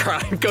things.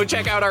 Subscribe. Go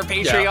check out our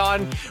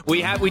Patreon.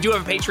 Yeah. We do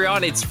have a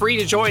Patreon. It's free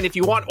to join if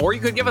you want, or you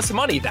could give us some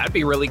money. That'd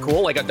be really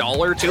cool, like $1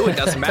 or $2. It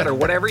doesn't matter.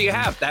 Whatever you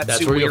have.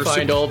 That's where you'll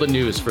find all the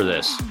news for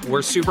this.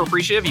 We're super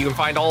appreciative. You can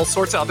find all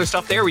sorts of other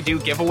stuff there. We do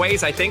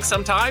giveaways. I think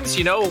sometimes.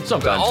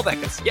 Sometimes all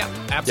that. Yeah,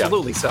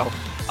 absolutely. Yeah.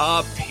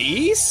 So,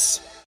 peace.